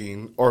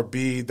bragging, or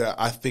B, that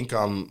I think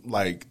I'm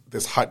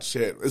this hot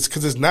shit. It's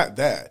because it's not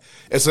that.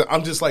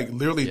 I'm just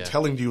literally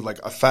telling you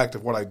a fact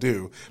of what I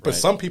do. But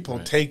some people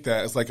take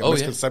that as a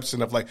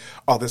misconception of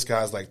oh, this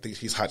guy's thinks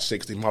he's hot shit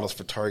because he models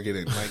for Target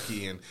and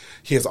Nike and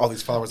he has all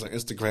these followers on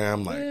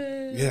Instagram.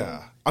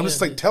 I'm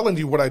just telling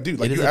you what I do.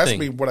 You asked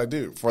me what I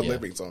do for a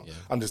living, so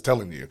I'm just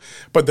telling you.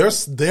 But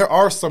there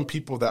are some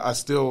people that I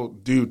still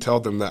do tell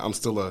them that I'm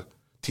still a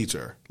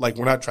teacher.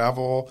 When I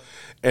travel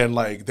and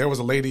there was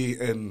a lady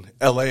in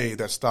LA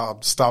that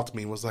stopped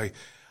me and was like,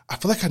 I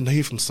feel like I know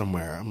you from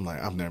somewhere. I'm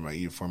like, I've never met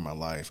you before in my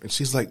life. And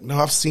she's like, no,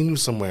 I've seen you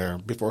somewhere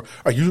before.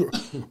 Are you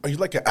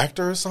like an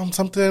actor or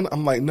something?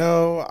 I'm like,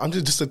 no, I'm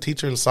just a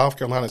teacher in South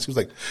Carolina. She was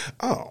like,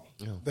 oh,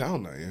 I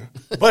don't know you.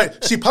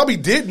 But she probably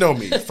did know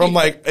me from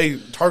like a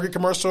Target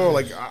commercial.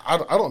 Like, I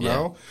don't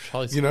know,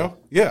 you know?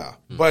 Yeah.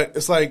 But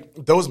it's like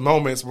those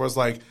moments where it's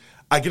like,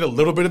 I get a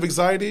little bit of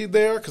anxiety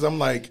there because I'm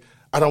like,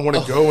 I don't want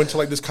to go into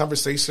like this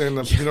conversation.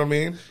 Of, you know what I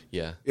mean?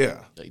 Yeah.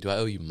 Yeah. Like, do I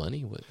owe you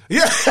money? What?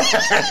 Yeah.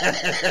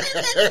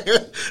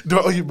 Do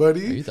I owe you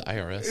money? Are you the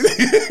IRS?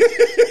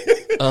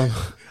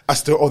 I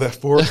still owe that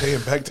 $4K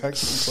in back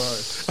taxes. I'm sorry.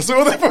 I still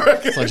owe that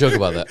 $4K. I joke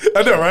about that.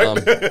 I know,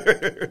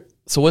 right?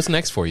 So what's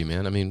next for you,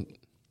 man? I mean,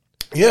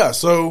 yeah.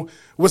 So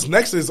what's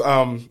next is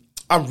I'm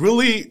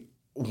really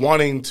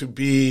wanting to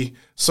be.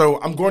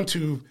 So I'm going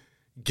to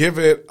give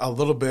it a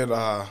little bit.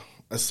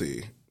 Let's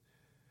see.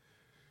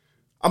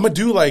 I'm going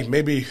to do like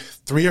maybe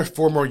 3 or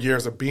 4 more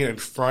years of being in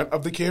front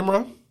of the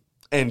camera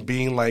and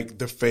being like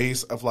the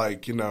face of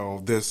like, you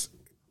know, this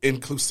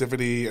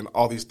inclusivity and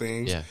all these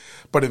things. Yeah.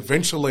 But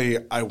eventually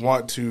I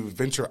want to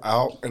venture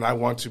out and I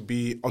want to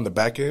be on the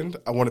back end.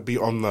 I want to be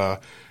on the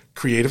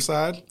creative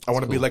side. I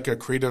want to be like a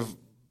creative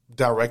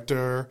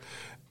director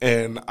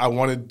and I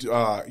want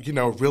to, you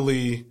know,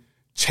 really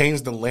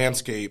change the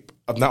landscape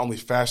of not only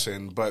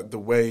fashion, but the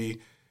way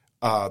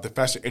the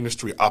fashion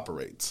industry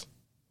operates.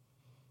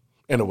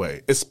 In a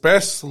way,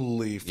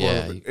 especially for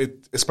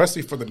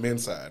the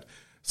men's side.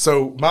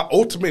 So my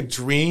ultimate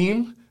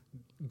dream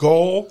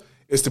goal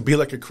is to be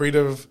like a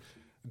creative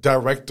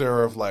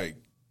director of like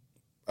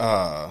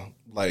a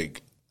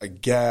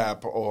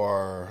Gap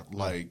or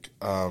like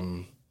a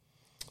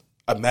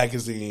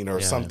magazine or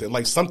something,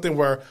 like something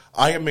where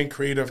I am in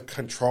creative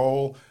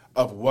control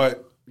of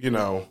what, you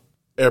know,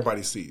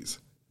 everybody sees,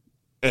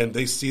 and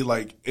they see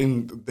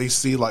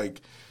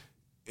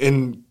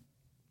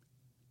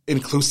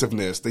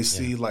inclusiveness, they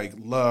see like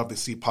love, they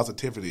see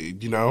positivity,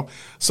 you know?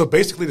 So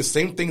basically the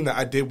same thing that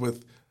I did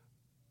with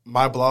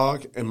my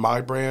blog and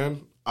my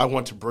brand, I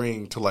want to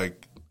bring to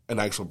like an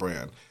actual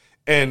brand.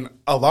 And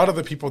a lot of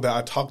the people that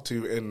I talked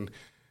to in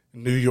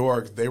New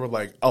York, they were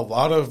like, a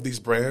lot of these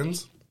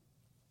brands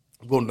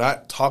will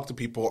not talk to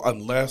people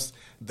unless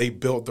they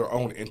build their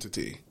own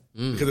entity.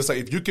 Because it's like,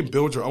 if you can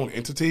build your own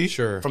entity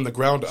from the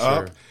ground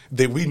up,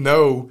 then we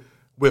know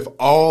with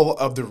all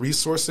of the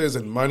resources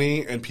and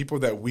money and people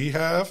that we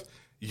have,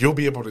 you'll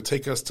be able to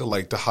take us to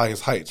like the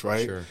highest heights,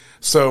 right? Sure.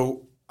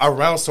 So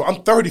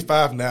I'm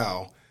 35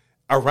 now.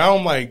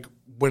 Around like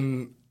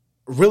when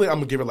really I'm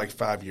gonna give it like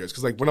 5 years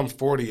because like when I'm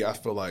 40, I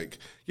feel like,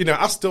 you know,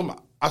 I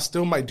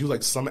still might do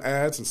like some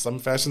ads and some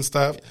fashion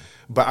stuff,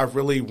 but I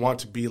really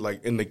want to be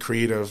like in the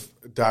creative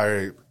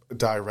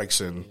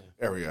direction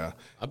area.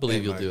 I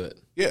believe you'll like, do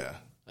it. Yeah,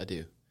 I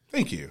do.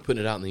 Thank you.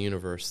 Putting it out in the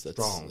universe.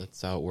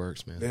 That's how it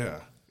works, man.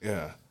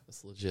 Yeah.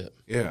 That's legit.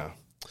 Yeah.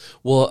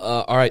 Well,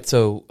 all right.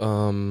 So I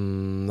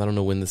don't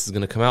know when this is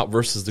going to come out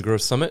versus the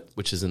Growth Summit,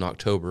 which is in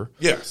October.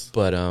 Yes.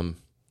 But you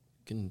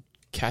can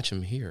catch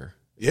him here.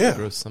 Yeah.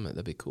 Growth Summit.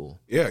 That'd be cool.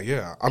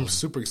 Yeah. I'm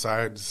super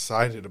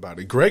excited about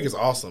it. Greg is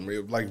awesome. We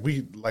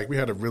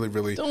had a really,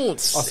 really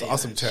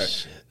awesome chat.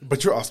 Shit.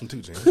 But you're awesome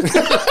too, James.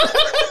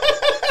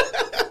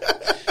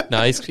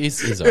 No, he's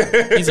all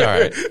right. He's all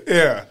right.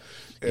 Yeah.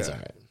 He's all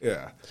right.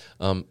 Yeah.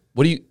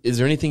 Is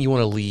there anything you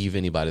want to leave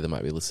anybody that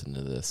might be listening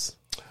to this?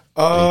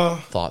 Any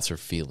thoughts or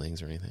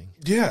feelings or anything?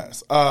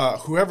 Yes.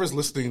 Whoever's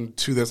listening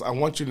to this, I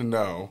want you to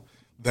know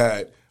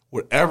that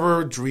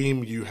whatever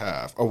dream you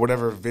have or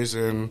whatever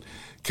vision,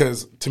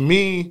 because to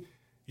me,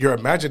 your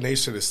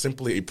imagination is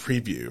simply a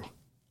preview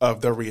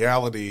of the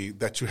reality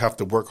that you have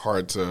to work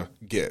hard to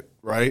get,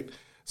 right?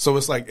 So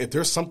it's like if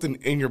there's something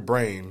in your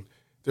brain,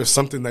 there's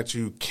something that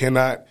you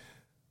cannot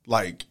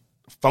like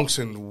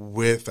function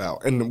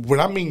without. And when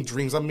I mean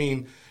dreams, I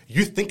mean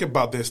you think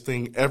about this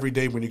thing every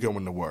day when you go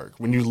into work,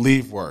 when you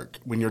leave work,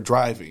 when you're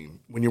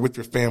driving, when you're with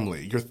your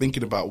family. You're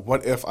thinking about,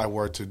 what if I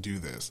were to do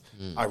this?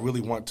 I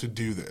really want to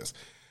do this.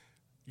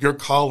 Your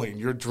calling,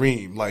 your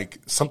dream, like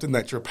something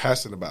that you're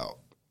passionate about,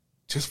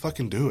 just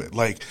fucking do it.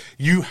 Like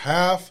you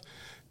have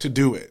to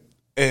do it,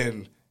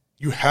 and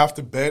you have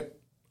to bet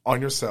on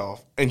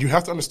yourself, and you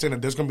have to understand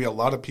that there's going to be a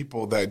lot of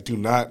people that do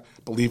not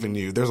believe in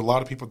you. There's a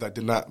lot of people that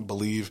did not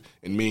believe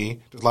in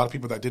me. There's a lot of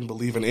people that didn't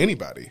believe in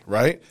anybody,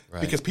 right?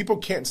 Because people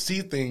can't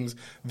see things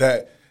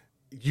that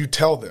you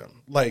tell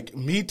them. Like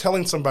me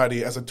telling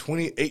somebody as a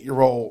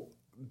 28-year-old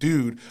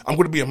dude, I'm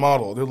going to be a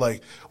model. They're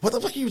like, what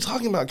the fuck are you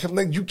talking about, Kevin?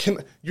 Like,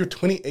 you're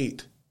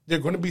 28. You're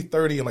going to be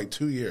 30 in like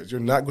 2 years.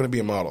 You're not going to be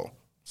a model.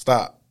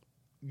 Stop.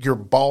 You're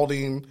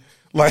balding.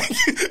 Like,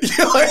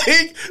 you're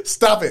like,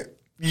 stop it.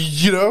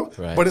 You know?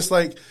 Right. But it's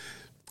like,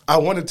 I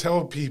want to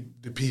tell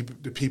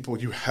the people,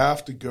 you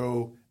have to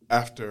go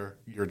after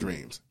your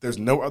dreams. There's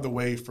no other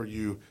way for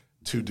you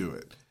to do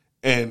it.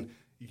 And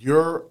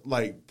your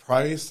like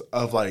price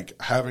of like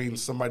having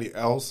somebody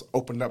else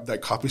open up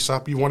that coffee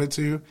shop you wanted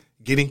to,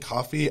 getting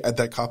coffee at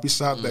that coffee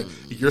shop that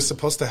you're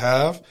supposed to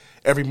have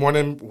every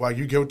morning while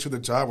you go to the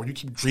job, where you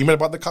keep dreaming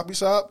about the coffee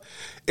shop,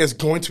 is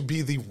going to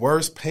be the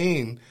worst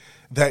pain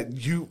that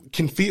you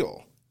can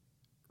feel.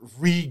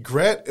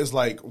 regret is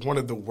like one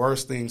of the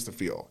worst things to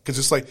feel because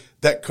it's like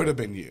that could have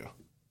been you.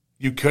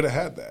 You could have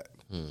had that.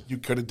 You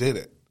could have did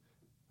it,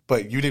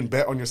 but you didn't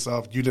bet on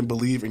yourself. You didn't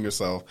believe in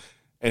yourself,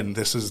 and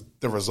this is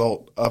the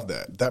result of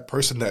that. That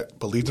person that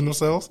believed in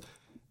themselves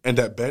and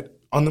that bet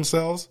on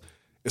themselves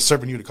is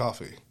serving you the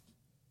coffee.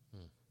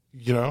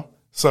 You know,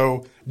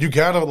 so you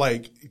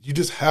gotta you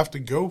just have to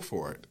go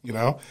for it. You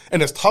know,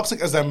 and as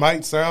toxic as that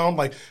might sound,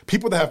 like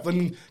people that have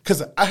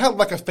because I had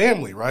like a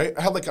family, right?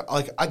 I had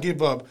I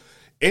gave up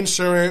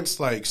insurance,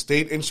 like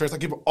state insurance. I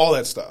gave up all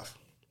that stuff.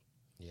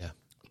 Yeah.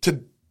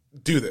 To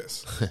do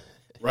this,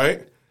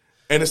 right?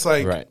 And it's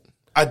like,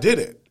 I did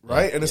it,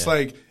 right? Yeah, and it's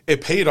like,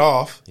 it paid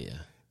off. Yeah.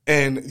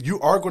 And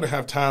you are going to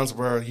have times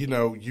where, you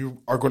know,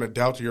 you are going to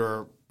doubt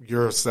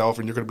yourself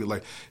and you're going to be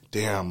like,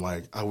 damn,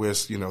 like, I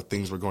wish, you know,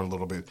 things were going a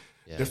little bit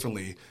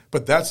differently.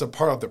 But that's a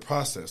part of the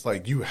process.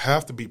 Like, you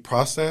have to be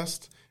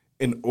processed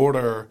in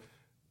order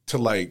to,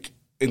 like,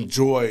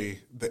 enjoy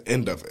the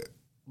end of it.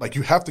 Like,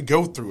 you have to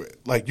go through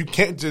it. Like, you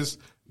can't just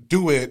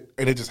do it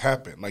and it just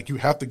happened. Like, you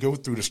have to go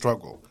through the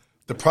struggle.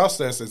 The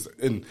process is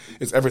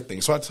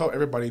everything. So I tell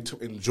everybody to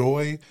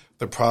enjoy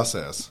the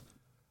process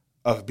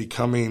of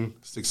becoming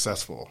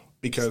successful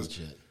because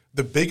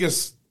the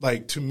biggest,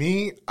 like, to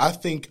me, I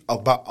think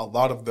about a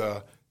lot of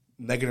the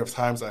negative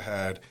times I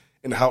had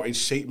and how it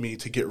shaped me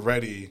to get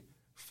ready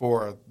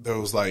for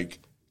those, like,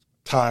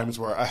 times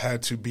where I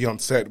had to be on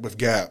set with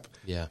Gap.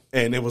 Yeah.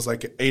 And it was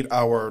like an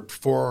 8-hour,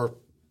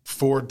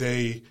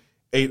 four-day,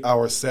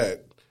 8-hour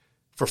set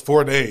for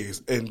 4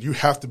 days. And you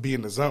have to be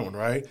in the zone,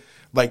 right?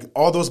 Like,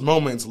 all those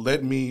moments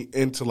led me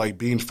into, like,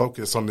 being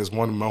focused on this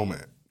one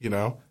moment, you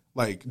know?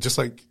 Like, just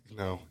like, you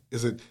know,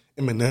 is it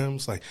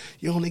Eminem's? Like,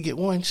 you only get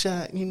one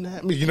shot, you know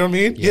what I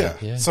mean?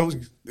 Yeah. So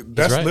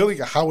that's literally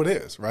how it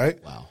is,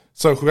 right? Wow.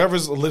 So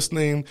whoever's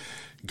listening,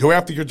 go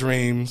after your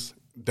dreams.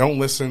 Don't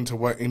listen to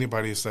what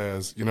anybody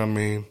says, you know what I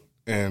mean?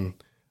 And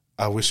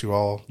I wish you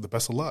all the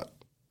best of luck.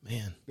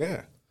 Man.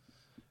 Yeah.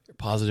 You're a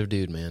positive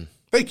dude, man.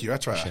 Thank you. I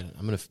try.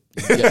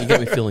 You got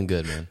me feeling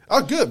good, man.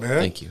 Oh, good, man.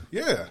 Thank you.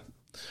 Yeah.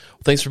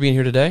 Well, thanks for being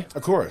here today.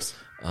 Of course.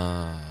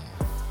 Yeah,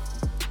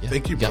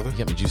 Thank you, brother. You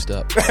got me juiced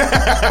up.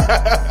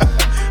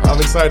 I'm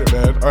excited,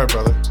 man. All right,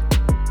 brother.